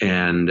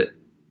and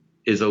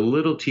is a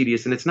little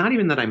tedious. And it's not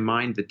even that I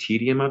mind the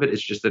tedium of it.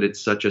 It's just that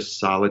it's such a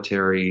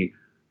solitary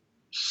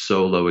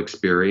solo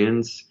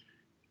experience.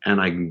 And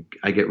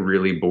I get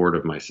really bored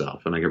of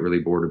myself, and I get really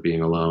bored of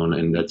being alone.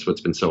 And that's what's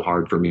been so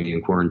hard for me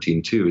in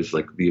quarantine too, is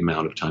like the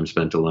amount of time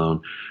spent alone.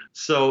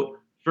 So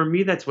for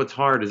me, that's what's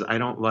hard, is I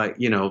don't like,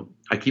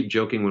 I keep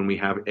joking when we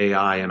have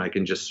AI and I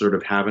can just sort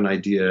of have an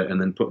idea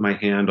and then put my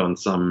hand on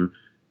some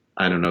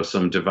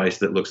device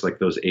that looks like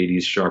those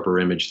 80s sharper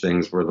image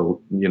things where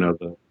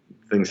the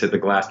things hit the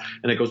glass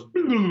and it goes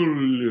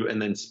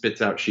and then spits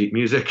out sheet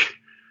music.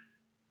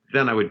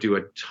 Then I would do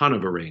a ton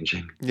of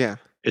arranging. Yeah.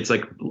 It's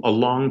like a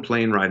long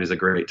plane ride is a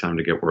great time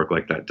to get work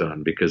like that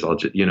done, because I'll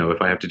just,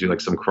 if I have to do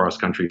like some cross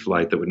country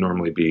flight that would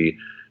normally be,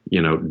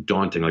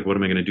 daunting, like what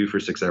am I going to do for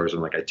 6 hours?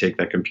 And like, I take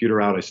that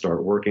computer out, I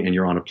start working, and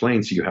you're on a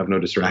plane, so you have no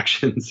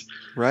distractions.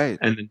 Right.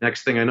 And the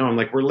next thing I know, I'm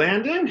like, we're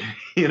landing,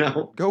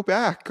 Go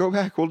back.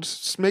 We'll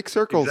just make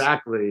circles.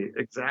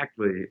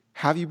 Exactly.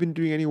 Have you been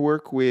doing any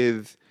work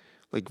with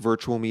like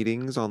virtual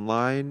meetings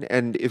online?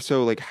 And if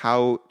so, like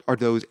how are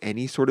those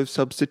any sort of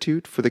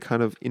substitute for the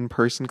kind of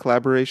in-person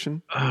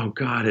collaboration? Oh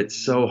God, it's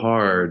so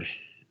hard.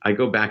 I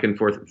go back and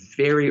forth.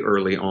 Very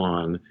early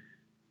on,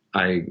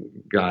 I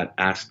got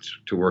asked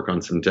to work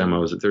on some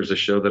demos. There's a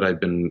show that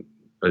I've been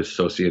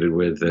associated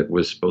with that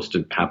was supposed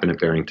to happen at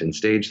Barrington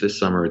Stage this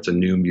summer. It's a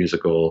new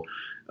musical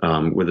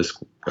with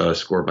a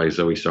score by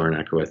Zoe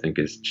Sarnak, who I think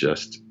is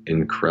just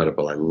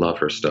incredible. I love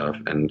her stuff.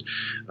 And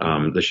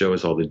the show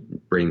is all the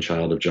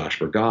brainchild of Josh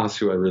Bergasse,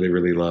 who I really,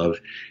 really love.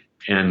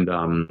 And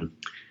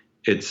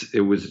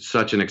it was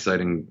such an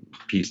exciting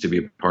piece to be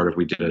a part of.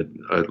 We did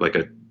a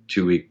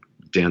 2-week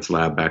dance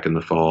lab back in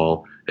the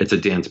fall. It's a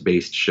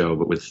dance-based show,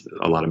 but with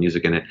a lot of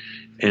music in it.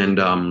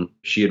 And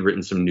she had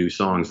written some new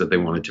songs that they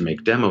wanted to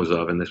make demos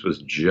of, and this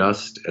was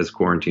just as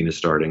quarantine is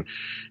starting.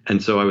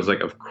 And so I was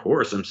like, of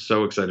course, I'm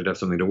so excited to have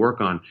something to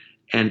work on.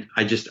 And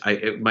I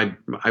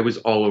was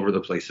all over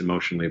the place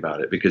emotionally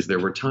about it, because there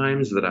were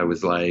times that I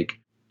was like,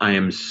 I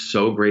am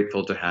so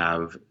grateful to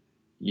have,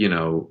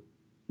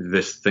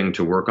 this thing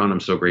to work on. I'm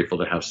so grateful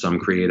to have some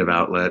creative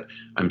outlet.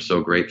 I'm so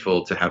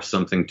grateful to have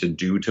something to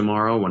do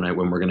tomorrow when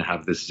we're going to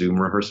have this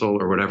Zoom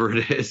rehearsal or whatever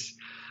it is.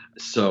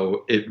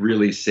 So it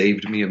really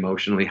saved me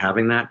emotionally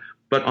having that.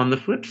 But on the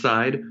flip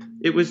side,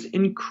 it was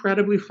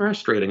incredibly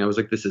frustrating. I was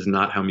like, this is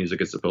not how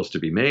music is supposed to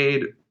be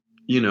made.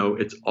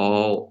 It's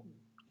all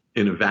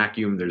in a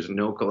vacuum. There's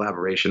no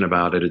collaboration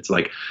about it. It's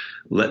like,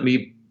 let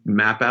me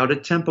map out a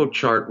tempo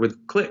chart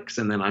with clicks,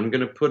 and then I'm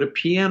going to put a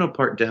piano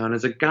part down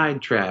as a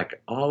guide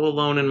track all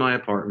alone in my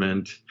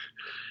apartment.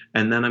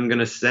 And then I'm going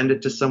to send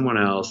it to someone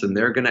else and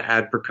they're going to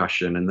add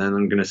percussion. And then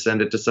I'm going to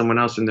send it to someone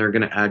else and they're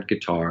going to add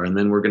guitar. And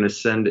then we're going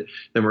to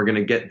then we're going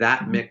to get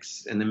that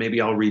mix. And then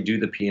maybe I'll redo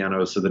the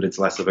piano so that it's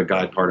less of a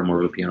guide part and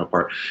more of a piano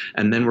part.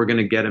 And then we're going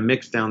to get a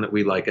mix down that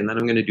we like. And then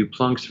I'm going to do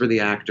plunks for the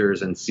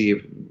actors and see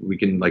if we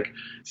can like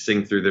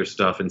sing through their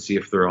stuff and see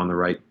if they're on the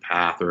right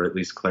path or at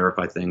least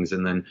clarify things.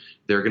 And then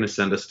they're going to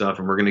send us stuff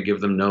and we're going to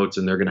give them notes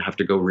and they're going to have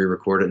to go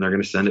re-record it and they're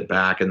going to send it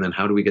back. And then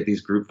how do we get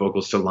these group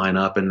vocals to line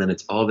up? And then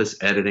it's all this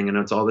editing and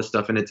it's all this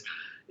stuff. And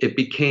it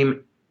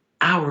became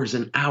hours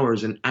and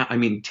hours and I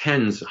mean,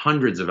 tens,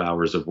 hundreds of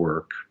hours of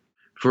work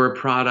for a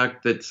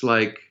product that's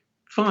like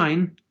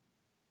fine,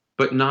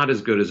 but not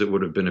as good as it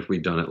would have been if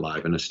we'd done it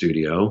live in a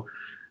studio.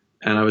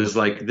 And I was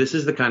like, this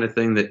is the kind of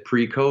thing that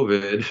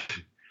pre-COVID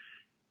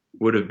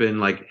would have been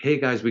like, hey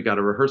guys, we got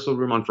a rehearsal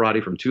room on Friday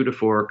from 2 to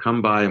 4.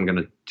 Come by. I'm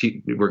gonna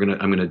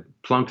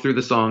plunk through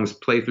the songs,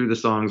 play through the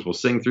songs. We'll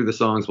sing through the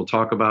songs. We'll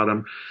talk about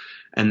them.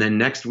 And then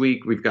next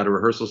week we've got a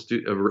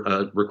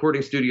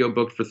recording studio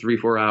booked for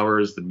 3-4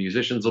 hours. The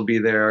musicians will be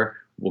there.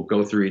 We'll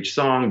go through each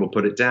song. We'll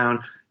put it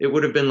down. It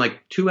would have been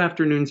like 2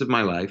 afternoons of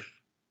my life,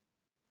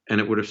 and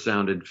it would have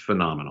sounded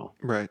phenomenal.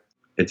 Right.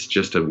 It's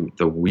just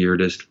the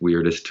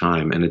weirdest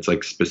time, and it's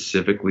like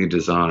specifically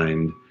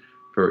designed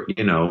for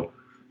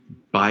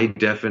by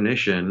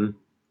definition,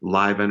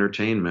 live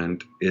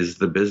entertainment is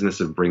the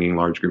business of bringing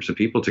large groups of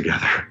people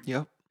together.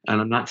 Yep.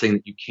 And I'm not saying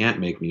that you can't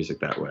make music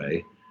that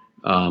way,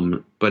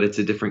 but it's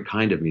a different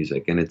kind of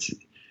music, and it's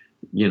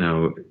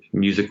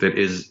music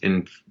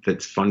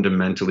that's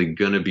fundamentally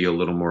going to be a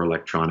little more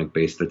electronic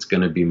based. That's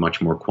going to be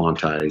much more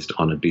quantized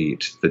on a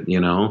beat.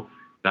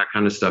 That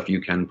kind of stuff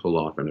you can pull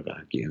off in a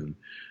vacuum,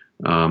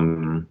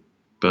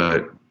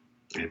 but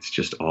it's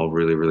just all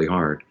really, really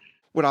hard.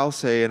 What I'll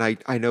say, and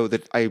I know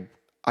that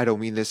I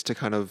don't mean this to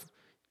kind of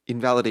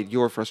invalidate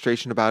your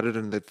frustration about it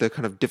and the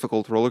kind of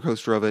difficult roller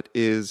coaster of it,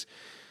 is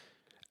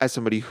as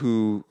somebody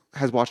who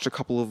has watched a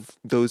couple of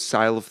those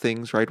style of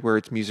things, right, where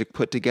it's music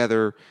put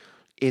together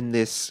in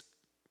this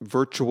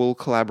virtual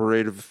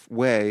collaborative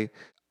way,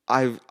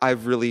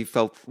 I've really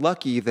felt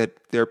lucky that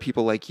there are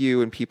people like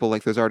you and people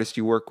like those artists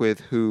you work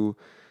with who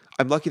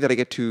I'm lucky that I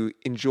get to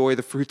enjoy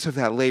the fruits of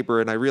that labor.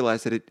 And I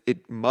realize that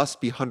it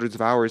must be hundreds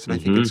of hours. And I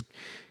think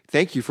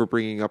thank you for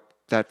bringing up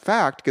that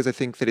fact, because I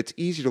think that it's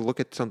easy to look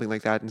at something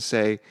like that and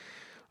say,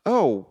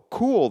 oh,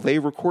 cool, they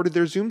recorded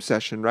their Zoom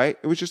session, right?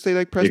 It was just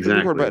they pressed the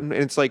record button,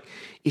 and it's like,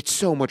 it's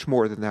so much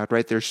more than that,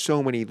 right? There's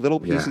so many little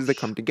pieces that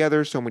come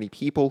together, so many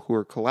people who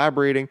are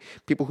collaborating,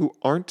 people who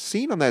aren't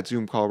seen on that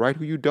Zoom call, right?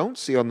 Who you don't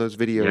see on those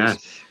videos.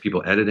 Yes,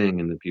 people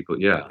editing and the people,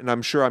 yeah. And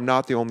I'm sure I'm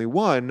not the only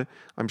one.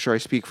 I'm sure I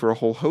speak for a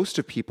whole host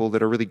of people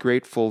that are really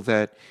grateful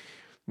that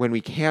when we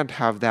can't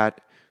have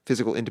that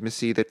physical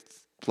intimacy that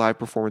live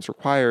performance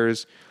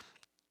requires,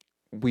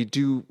 we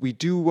do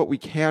what we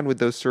can with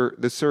those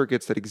the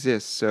surrogates that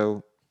exist.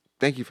 So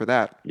thank you for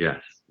that.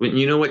 Yes. Well,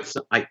 you know what?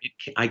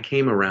 I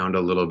came around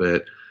a little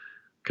bit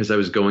because I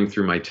was going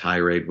through my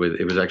tirade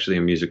it was actually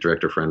a music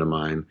director friend of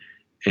mine.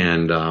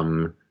 And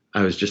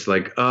I was just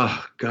like,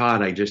 oh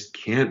God, I just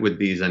can't with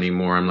these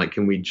anymore. I'm like,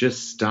 can we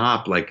just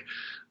stop? Like,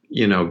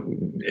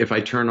 if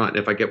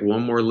I get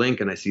one more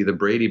link and I see the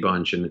Brady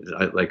Bunch and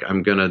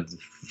I'm going to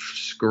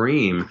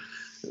scream.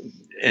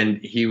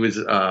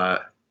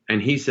 And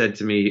he said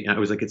to me, I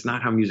was like, it's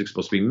not how music's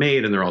supposed to be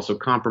made. And they're also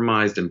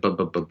compromised and blah,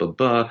 blah, blah, blah,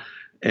 blah.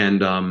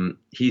 And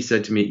he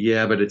said to me,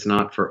 yeah, but it's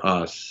not for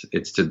us.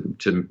 It's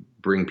to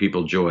bring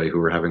people joy who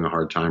are having a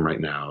hard time right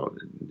now.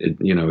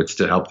 It's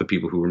to help the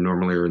people who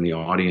normally are in the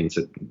audience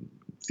at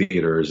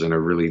theaters and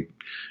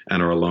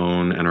are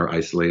alone and are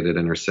isolated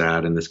and are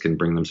sad. And this can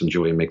bring them some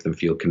joy and make them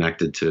feel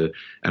connected to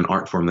an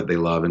art form that they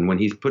love. And when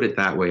he put it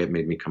that way, it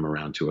made me come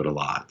around to it a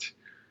lot.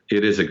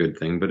 It is a good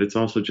thing, but it's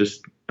also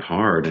just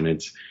hard. And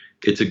it's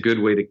a good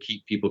way to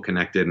keep people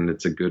connected, and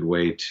it's a good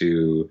way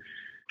to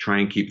try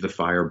and keep the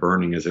fire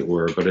burning, as it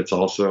were. But it's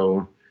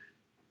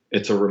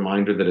a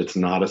reminder that it's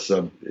not a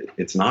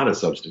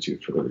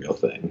substitute for the real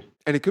thing.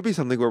 And it could be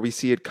something where we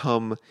see it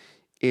come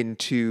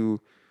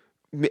into,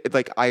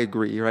 like, I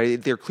agree,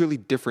 right? They're clearly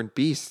different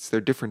beasts.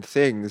 They're different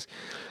things.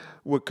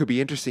 What could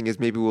be interesting is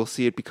maybe we'll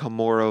see it become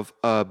more of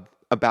a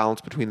balance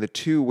between the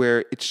two,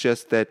 where it's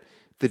just that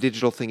the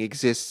digital thing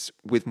exists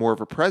with more of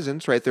a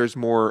presence, right? There's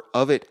more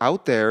of it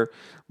out there,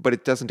 but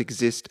it doesn't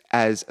exist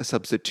as a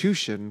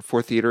substitution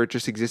for theater. It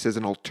just exists as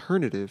an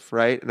alternative,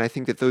 right? And I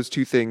think that those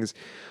two things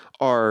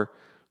they're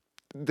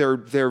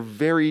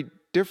very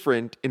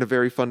different in a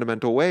very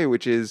fundamental way,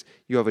 which is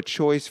you have a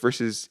choice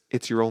versus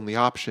it's your only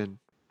option.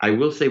 I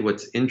will say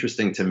what's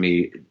interesting to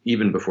me,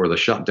 even before the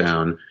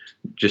shutdown,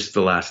 just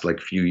the last like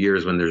few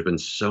years when there's been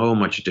so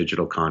much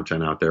digital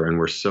content out there and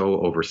we're so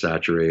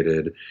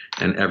oversaturated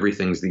and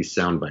everything's these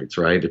sound bites,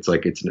 right? It's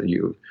like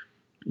you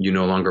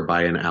no longer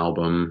buy an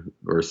album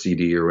or a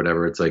CD or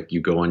whatever. It's like you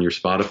go on your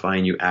Spotify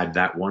and you add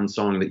that one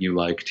song that you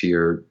like to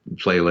your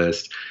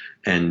playlist.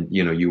 And,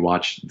 you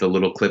watch the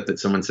little clip that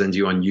someone sends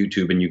you on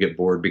YouTube and you get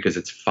bored because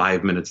it's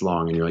 5 minutes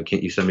long. And you're like,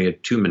 can't you send me a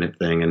 2-minute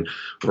thing? And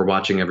we're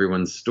watching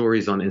everyone's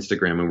stories on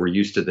Instagram and we're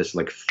used to this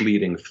like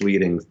fleeting,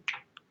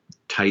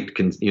 tight,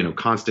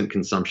 constant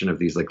consumption of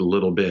these like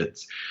little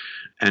bits.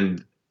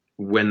 And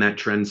when that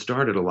trend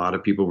started, a lot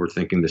of people were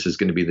thinking this is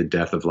going to be the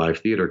death of live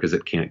theater because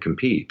it can't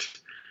compete.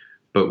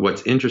 But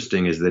what's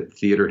interesting is that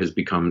theater has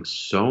become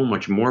so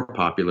much more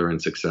popular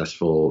and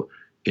successful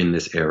in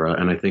this era.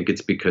 And I think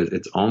it's because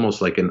it's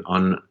almost like an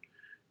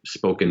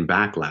unspoken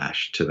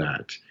backlash to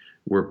that,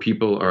 where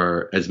people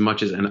are as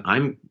much as, and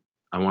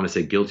I want to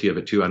say guilty of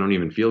it too. I don't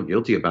even feel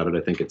guilty about it.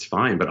 I think it's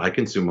fine, but I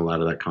consume a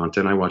lot of that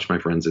content. I watch my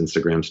friends'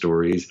 Instagram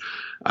stories.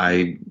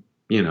 I,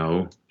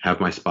 have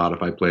my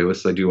Spotify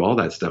playlists. I do all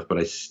that stuff, but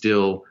I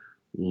still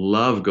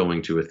love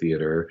going to a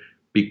theater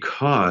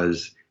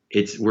because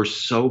we're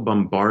so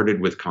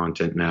bombarded with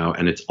content now,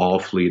 and it's all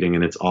fleeting,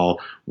 and it's all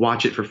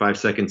watch it for 5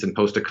 seconds and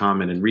post a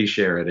comment and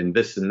reshare it and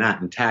this and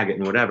that and tag it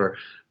and whatever.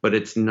 But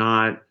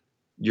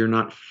you're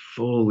not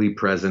fully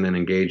present and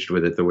engaged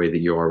with it the way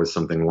that you are with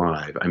something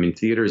live. I mean,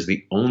 theater is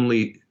the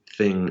only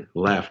thing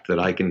left that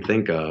I can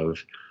think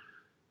of,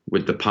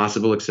 with the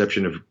possible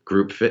exception of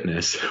group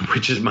fitness,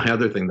 which is my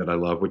other thing that I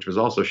love, which was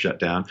also shut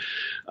down,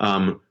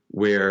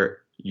 where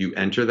you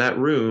enter that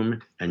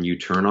room and you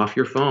turn off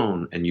your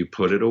phone and you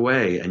put it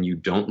away and you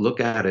don't look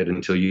at it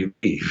until you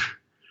leave.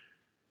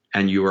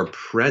 And you are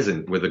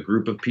present with a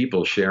group of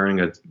people sharing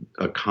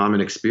a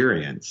common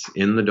experience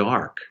in the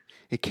dark.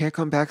 It can't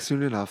come back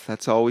soon enough.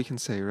 That's all we can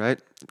say, right?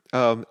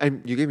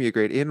 And you gave me a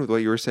great in with what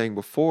you were saying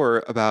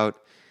before about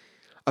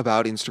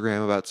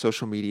Instagram, about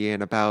social media,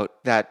 and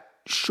about that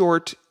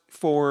short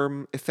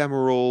form,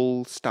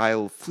 ephemeral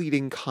style,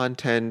 fleeting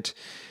content.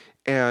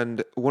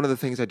 And one of the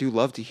things I do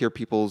love to hear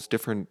people's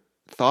different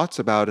thoughts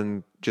about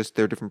and just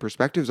their different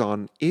perspectives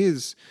on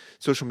is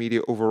social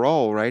media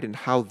overall, right? And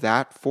how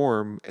that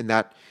form and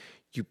that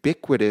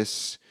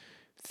ubiquitous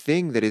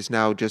thing that is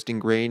now just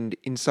ingrained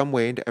in some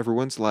way into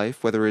everyone's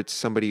life, whether it's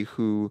somebody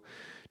who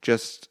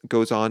just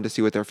goes on to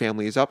see what their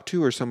family is up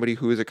to or somebody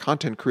who is a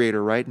content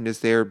creator, right? And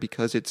is there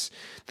because it's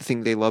the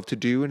thing they love to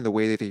do and the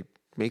way that they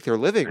make their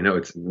living. I know,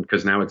 it's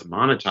because now it's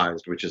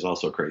monetized, which is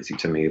also crazy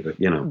to me, but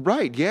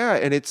Right, yeah.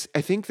 And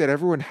I think that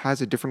everyone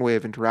has a different way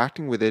of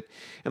interacting with it.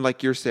 And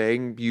like you're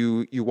saying,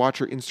 you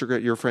watch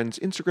your friends'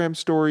 Instagram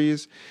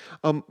stories.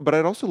 But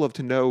I'd also love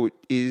to know,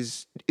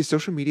 is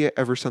social media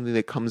ever something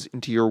that comes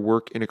into your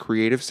work in a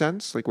creative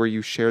sense, like where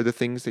you share the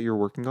things that you're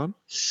working on?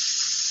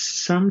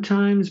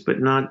 Sometimes,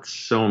 but not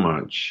so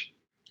much.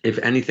 If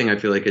anything, I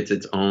feel like it's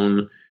its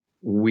own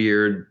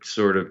weird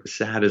sort of,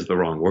 sad is the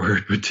wrong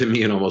word, but to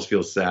me it almost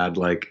feels sad,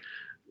 like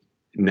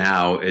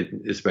now,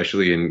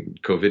 especially in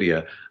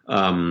COVIDia,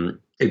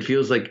 it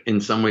feels like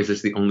in some ways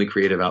it's the only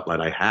creative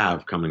outlet I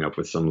have, coming up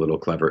with some little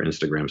clever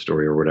Instagram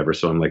story or whatever.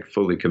 So I'm like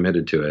fully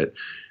committed to it.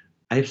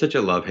 I have such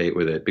a love-hate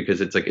with it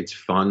because it's like, it's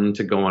fun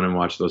to go on and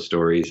watch those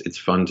stories. It's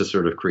fun to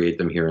sort of create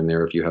them here and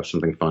there if you have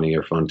something funny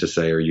or fun to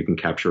say, or you can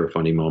capture a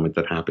funny moment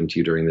that happened to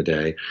you during the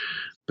day.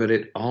 But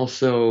it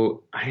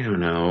also, I don't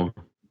know,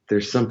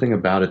 there's something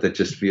about it that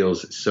just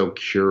feels so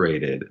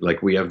curated.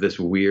 Like we have this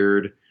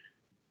weird,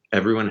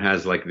 everyone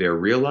has like their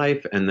real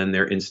life and then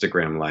their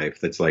Instagram life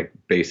that's like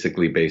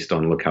basically based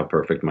on look how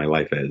perfect my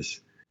life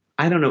is.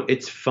 I don't know.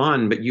 It's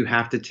fun, but you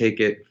have to take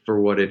it for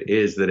what it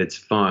is, that it's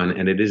fun.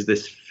 And it is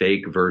this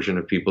fake version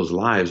of people's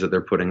lives that they're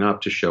putting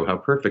up to show how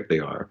perfect they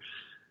are.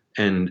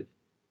 And,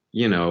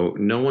 no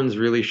one's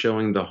really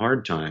showing the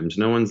hard times.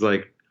 No one's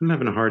like, I'm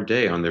having a hard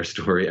day on their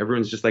story.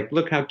 Everyone's just like,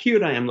 look how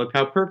cute I am. Look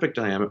how perfect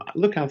I am.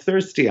 Look how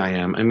thirsty I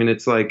am. I mean,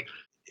 it's like,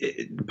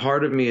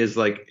 part of me is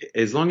like,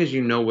 as long as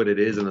you know what it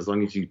is and as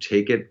long as you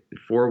take it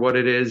for what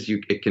it is,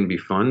 it can be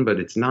fun, but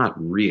it's not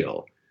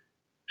real.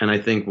 And I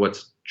think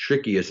what's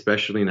tricky,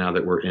 especially now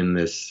that we're in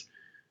this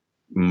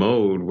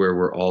mode where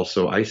we're all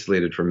so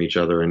isolated from each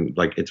other, and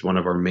like it's one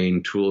of our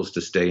main tools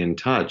to stay in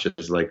touch,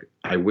 is like,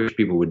 I wish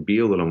people would be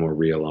a little more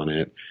real on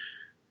it.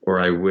 Or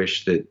I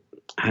wish that,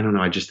 I don't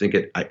know, I just think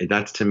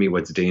that's to me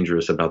what's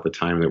dangerous about the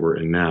time that we're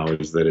in now,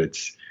 is that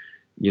it's,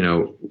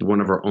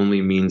 one of our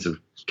only means of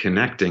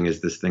connecting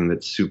is this thing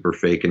that's super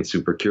fake and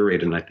super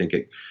curated. And I think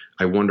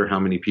I wonder how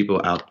many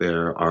people out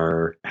there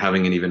are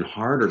having an even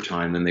harder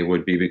time than they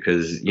would be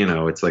because,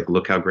 it's like,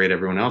 look how great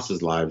everyone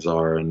else's lives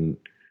are. And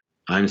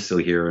I'm still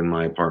here in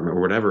my apartment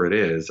or whatever it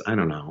is. I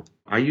don't know.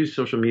 I use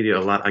social media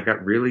a lot. I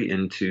got really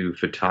into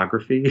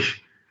photography.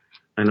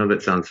 I know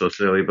that sounds so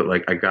silly, but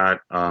like I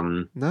got,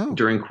 No.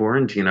 during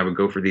quarantine, I would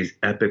go for these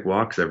epic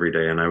walks every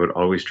day, and I would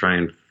always try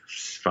and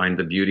find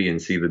the beauty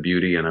and see the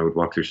beauty. And I would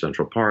walk through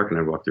Central Park and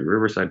I'd walk through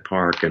Riverside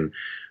Park, and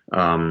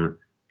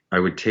I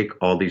would take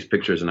all these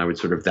pictures, and I would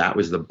that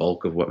was the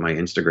bulk of what my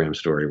Instagram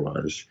story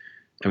was.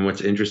 And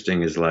what's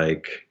interesting is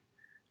like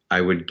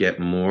I would get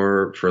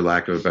more, for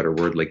lack of a better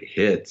word, like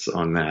hits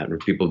on that, or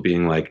people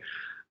being like,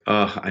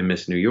 "Oh, I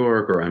miss New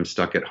York," or "I'm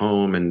stuck at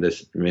home," and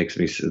this makes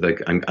me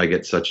like I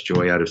get such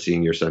joy out of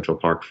seeing your Central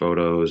Park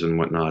photos and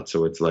whatnot.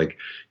 So it's like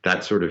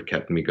that sort of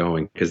kept me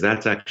going because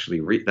that's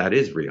actually that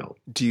is real.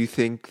 Do you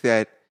think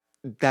that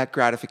that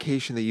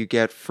gratification that you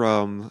get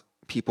from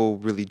people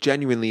really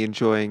genuinely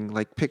enjoying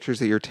like pictures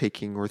that you're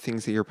taking or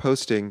things that you're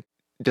posting,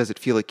 does it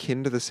feel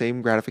akin to the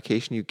same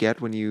gratification you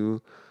get when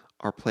you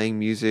are playing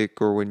music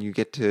or when you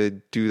get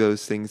to do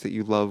those things that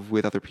you love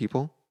with other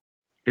people?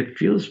 It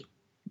feels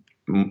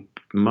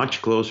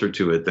much closer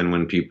to it than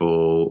when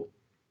people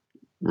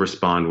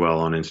respond well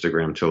on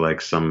Instagram to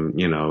like some,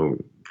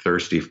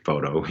 thirsty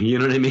photo. You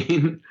know what I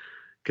mean?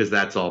 Because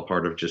that's all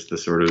part of just the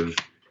sort of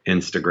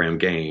Instagram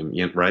game,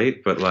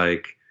 right? But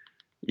like,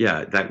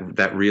 yeah,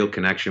 that real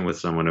connection with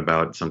someone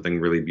about something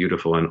really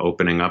beautiful and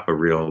opening up a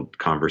real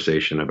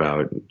conversation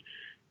about,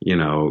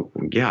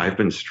 yeah, I've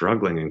been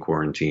struggling in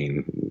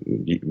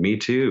quarantine. Me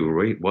too.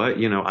 Wait, what?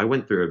 I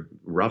went through a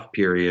rough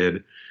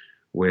period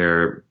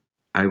where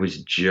I'm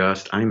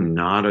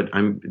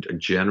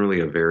generally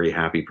a very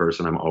happy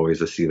person. I'm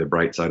always a see the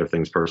bright side of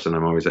things person.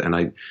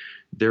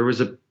 There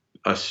was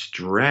a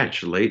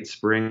stretch late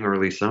spring,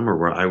 early summer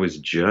where I was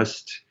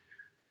just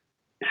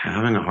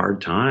having a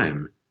hard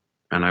time.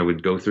 And I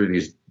would go through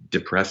these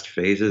depressed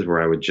phases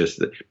where I would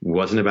just, it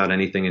wasn't about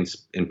anything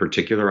in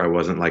particular. I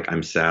wasn't like,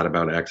 I'm sad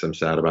about X, I'm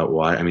sad about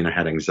Y. I mean, I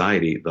had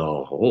anxiety the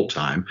whole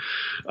time.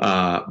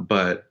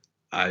 But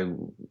I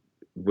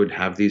would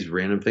have these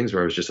random things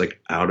where I was just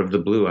like out of the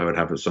blue, I would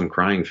have some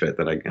crying fit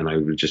and I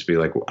would just be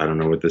like, I don't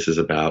know what this is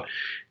about.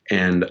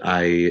 And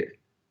I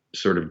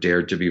sort of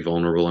dared to be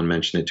vulnerable and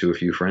mention it to a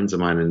few friends of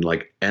mine. And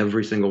like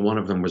every single one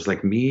of them was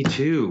like, me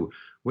too.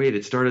 Wait,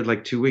 it started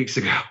like 2 weeks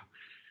ago.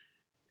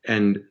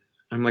 And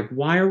I'm like,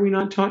 why are we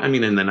not talking? I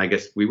mean, and then I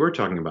guess we were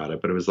talking about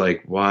it, but it was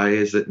like, why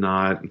is it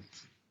not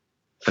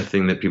a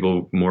thing that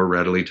people more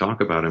readily talk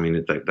about? I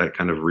mean, that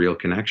kind of real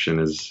connection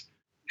is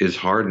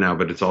hard now,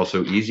 but it's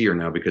also easier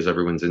now because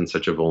everyone's in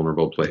such a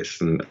vulnerable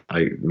place. And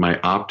my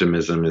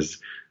optimism is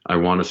I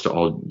want us to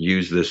all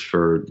use this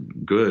for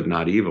good,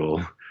 not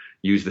evil.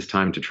 Use this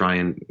time to try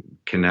and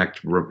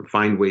connect,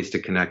 find ways to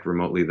connect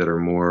remotely that are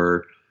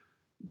more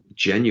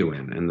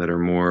genuine and that are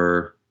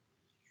more,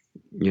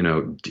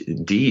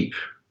 deep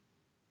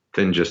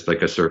than just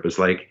like a surface,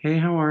 like, hey,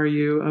 how are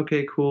you?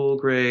 Okay, cool,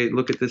 great.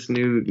 Look at this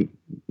new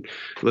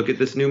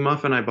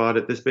muffin I bought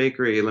at this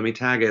bakery. Let me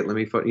tag it.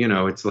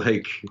 It's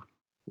like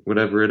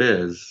whatever it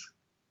is,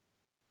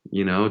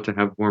 to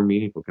have more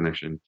meaningful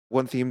connection.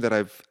 One theme that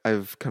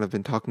I've kind of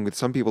been talking with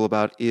some people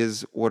about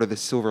is what are the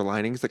silver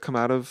linings that come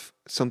out of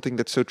something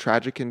that's so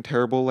tragic and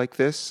terrible like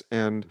this?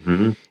 And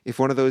Hmm. if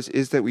one of those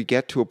is that we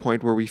get to a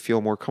point where we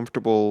feel more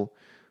comfortable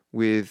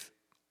with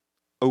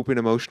open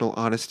emotional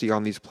honesty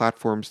on these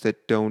platforms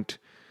that don't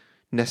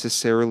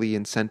necessarily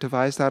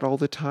incentivize that all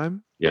the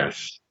time,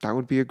 Yes. that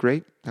would be a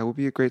great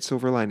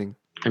silver lining.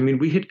 I mean,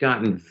 we had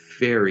gotten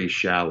very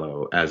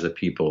shallow as a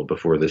people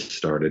before this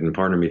started. And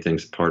part of me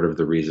thinks part of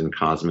the reason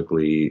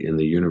cosmically in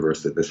the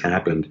universe that this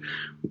happened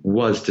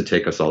was to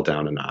take us all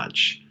down a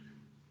notch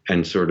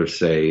and sort of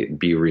say,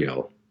 be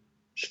real.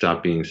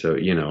 Stop being so,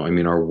 I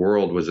mean, our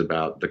world was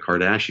about the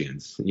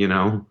Kardashians.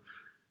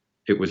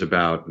 It was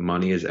about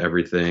money is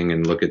everything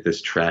and look at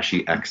this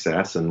trashy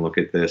excess and look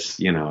at this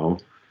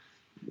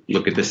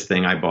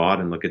thing I bought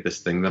and look at this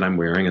thing that I'm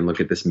wearing and look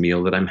at this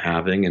meal that I'm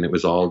having. And it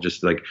was all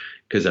just like,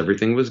 because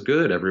everything was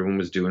good. Everyone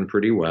was doing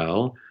pretty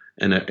well.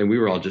 And we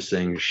were all just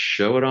saying,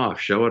 show it off,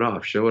 show it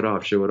off, show it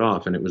off, show it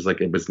off. And it was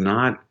like, it was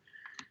not,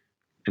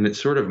 and it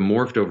sort of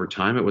morphed over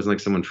time. It wasn't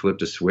like someone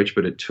flipped a switch,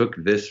 but it took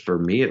this for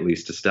me at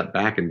least to step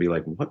back and be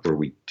like, what were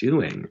we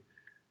doing?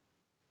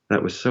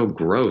 That was so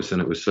gross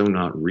and it was so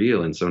not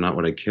real and so not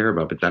what I care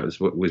about. But that was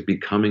what was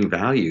becoming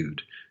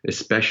valued,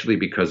 especially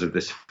because of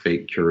this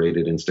fake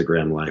curated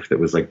Instagram life that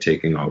was like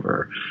taking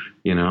over.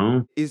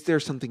 Is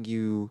there something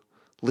you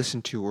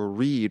listen to or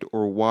read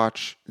or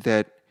watch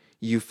that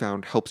you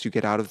found helps you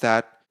get out of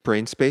that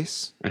brain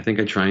space? I think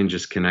I try and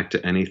just connect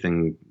to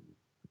anything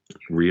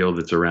real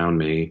that's around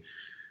me,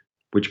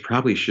 which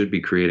probably should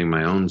be creating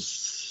my own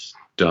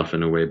stuff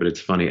in a way. But it's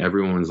funny.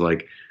 Everyone's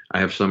like, I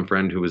have some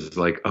friend who was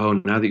like,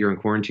 oh, now that you're in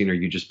quarantine, are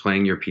you just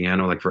playing your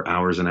piano like for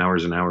hours and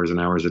hours and hours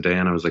and hours a day?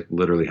 And I was like,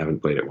 literally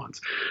haven't played it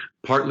once.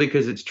 Partly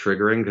because it's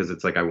triggering, because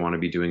it's like I want to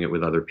be doing it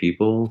with other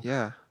people.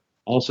 Yeah.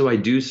 Also, I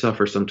do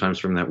suffer sometimes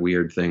from that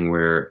weird thing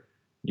where,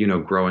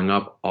 growing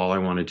up, all I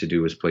wanted to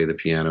do was play the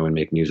piano and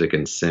make music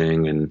and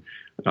sing and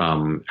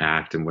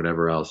act and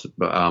whatever else.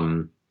 But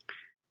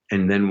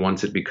and then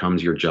once it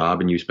becomes your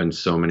job and you spend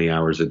so many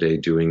hours a day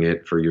doing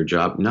it for your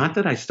job, not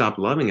that I stopped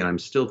loving it. I'm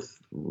still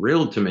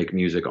thrilled to make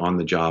music on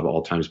the job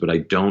all times, but I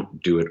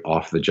don't do it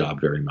off the job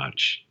very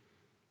much,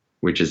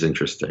 which is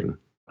interesting.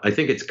 I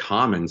think it's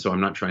common, so I'm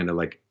not trying to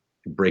like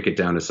break it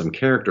down to some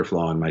character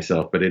flaw in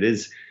myself, but it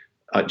is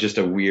just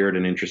a weird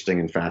and interesting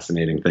and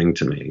fascinating thing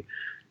to me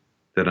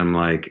that I'm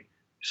like,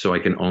 so I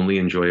can only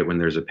enjoy it when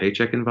there's a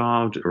paycheck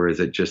involved? Or is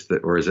it just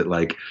that, or is it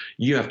like,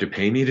 you have to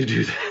pay me to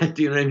do that?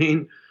 Do you know what I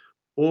mean?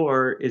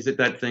 Or is it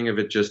that thing of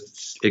it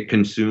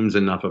consumes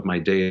enough of my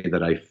day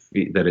that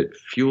that it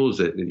fuels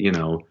it,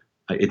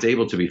 it's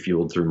able to be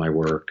fueled through my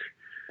work.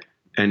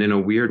 And in a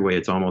weird way,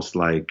 it's almost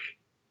like,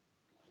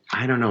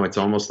 I don't know, it's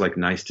almost like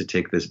nice to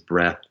take this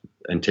breath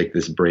and take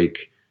this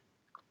break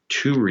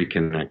to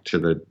reconnect to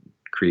the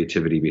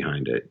creativity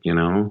behind it,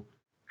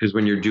 Because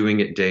when you're doing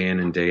it day in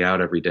and day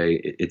out every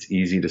day, it's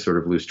easy to sort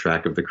of lose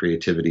track of the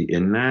creativity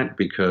in that,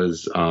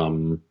 because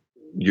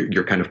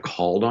you're kind of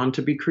called on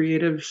to be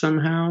creative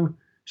somehow.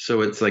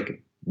 So it's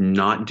like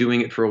not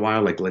doing it for a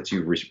while, like lets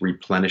you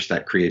replenish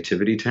that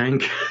creativity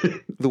tank.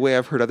 The way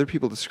I've heard other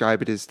people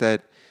describe it is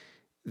that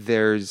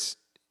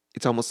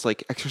it's almost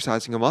like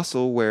exercising a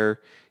muscle where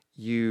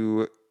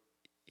you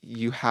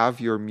have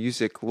your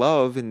music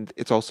love, and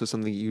it's also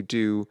something you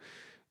do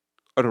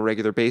on a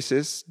regular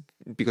basis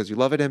because you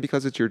love it and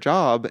because it's your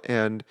job.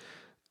 And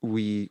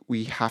we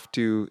have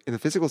to, in the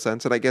physical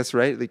sense, and I guess,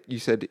 right, like you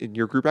said, in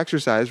your group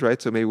exercise,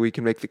 right? So maybe we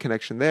can make the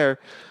connection there,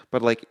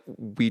 but like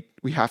we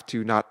have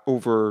to not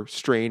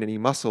overstrain any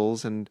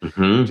muscles. And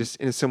just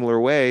in a similar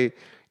way,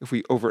 if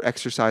we over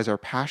exercise our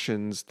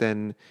passions,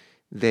 then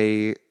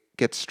they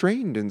get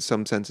strained in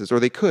some senses, or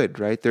they could,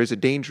 right? There's a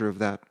danger of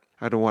that.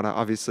 I don't want to,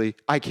 obviously,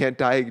 I can't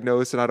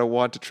diagnose, and I don't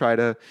want to try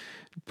to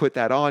put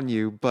that on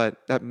you, but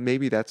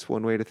maybe that's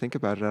one way to think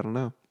about it. I don't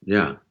know.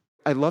 Yeah.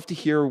 I'd love to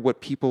hear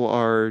what people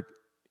are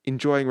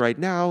enjoying right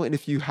now, and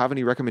if you have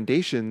any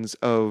recommendations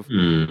of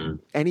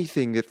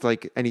anything that's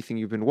like anything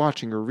you've been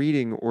watching or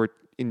reading or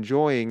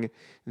enjoying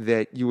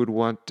that you would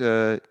want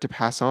to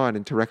pass on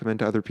and to recommend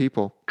to other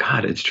people.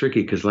 God, it's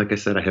tricky because, like I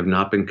said, I have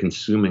not been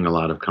consuming a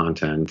lot of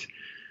content,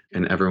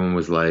 and everyone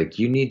was like,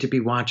 you need to be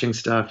watching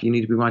stuff. You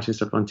need to be watching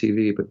stuff on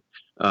TV. But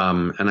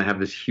and I have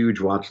this huge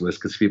watch list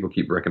because people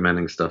keep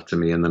recommending stuff to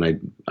me, and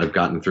then I've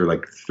gotten through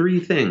like 3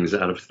 things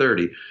out of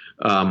 30.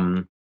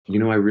 I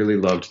really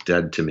loved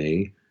Dead to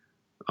Me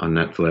on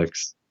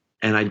Netflix.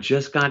 And I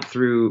just got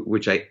through,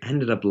 which I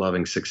ended up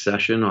loving,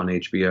 Succession on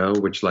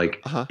HBO, which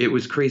it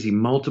was crazy.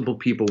 Multiple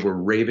people were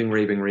raving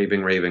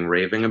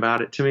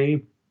about it to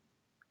me,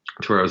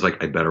 to where I was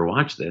like, I better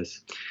watch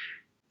this.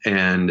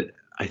 And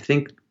I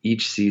think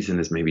each season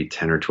is maybe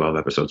 10 or 12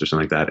 episodes or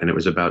something like that. And it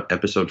was about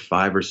episode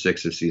 5 or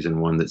 6 of season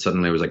 1 that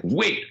suddenly I was like,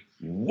 wait,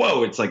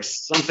 whoa, it's like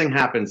something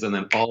happens. And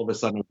then all of a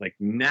sudden, it's like,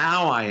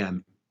 now I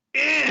am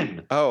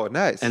in. Oh,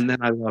 nice. And then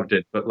I loved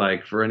it. But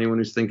like, for anyone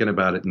who's thinking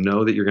about it,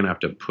 know that you're going to have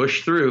to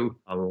push through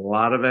a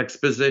lot of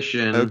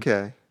exposition.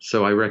 Okay.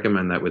 So I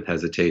recommend that with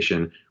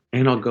hesitation.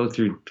 And I'll go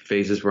through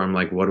phases where I'm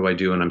like, what do I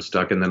do? And I'm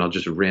stuck. And then I'll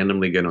just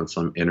randomly get on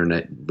some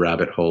internet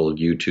rabbit hole,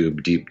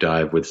 YouTube deep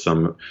dive with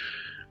some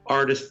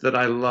artist that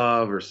I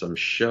love or some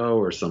show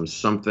or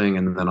something.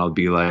 And then I'll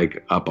be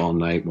like up all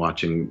night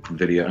watching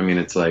video. I mean,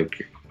 it's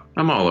like,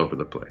 I'm all over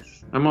the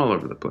place. All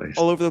over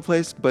the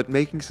place, but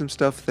making some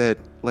stuff that,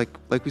 like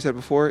we said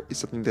before, is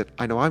something that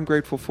I know I'm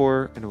grateful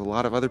for. I know a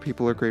lot of other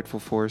people are grateful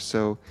for.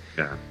 So,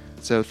 yeah.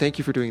 So thank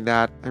you for doing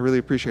that. I really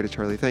appreciate it,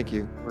 Charlie. Thank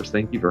you. Of course.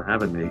 Thank you for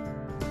having me.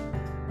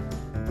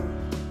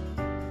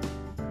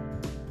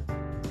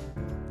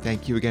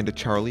 Thank you again to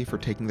Charlie for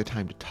taking the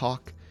time to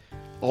talk.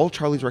 All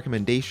Charlie's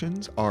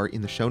recommendations are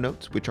in the show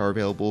notes, which are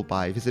available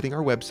by visiting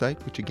our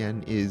website, which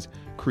again is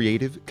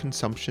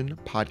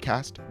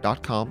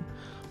creativeconsumptionpodcast.com,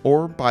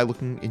 or by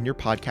looking in your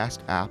podcast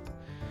app.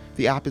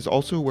 The app is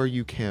also where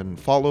you can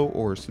follow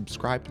or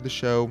subscribe to the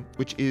show,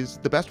 which is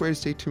the best way to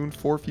stay tuned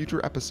for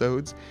future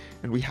episodes.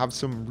 And we have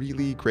some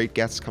really great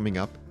guests coming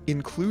up,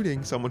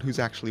 including someone who's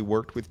actually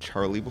worked with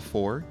Charlie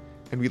before.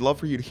 And we'd love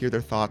for you to hear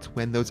their thoughts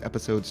when those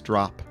episodes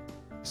drop.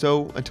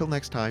 So until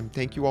next time,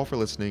 thank you all for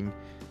listening.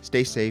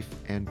 Stay safe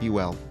and be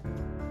well.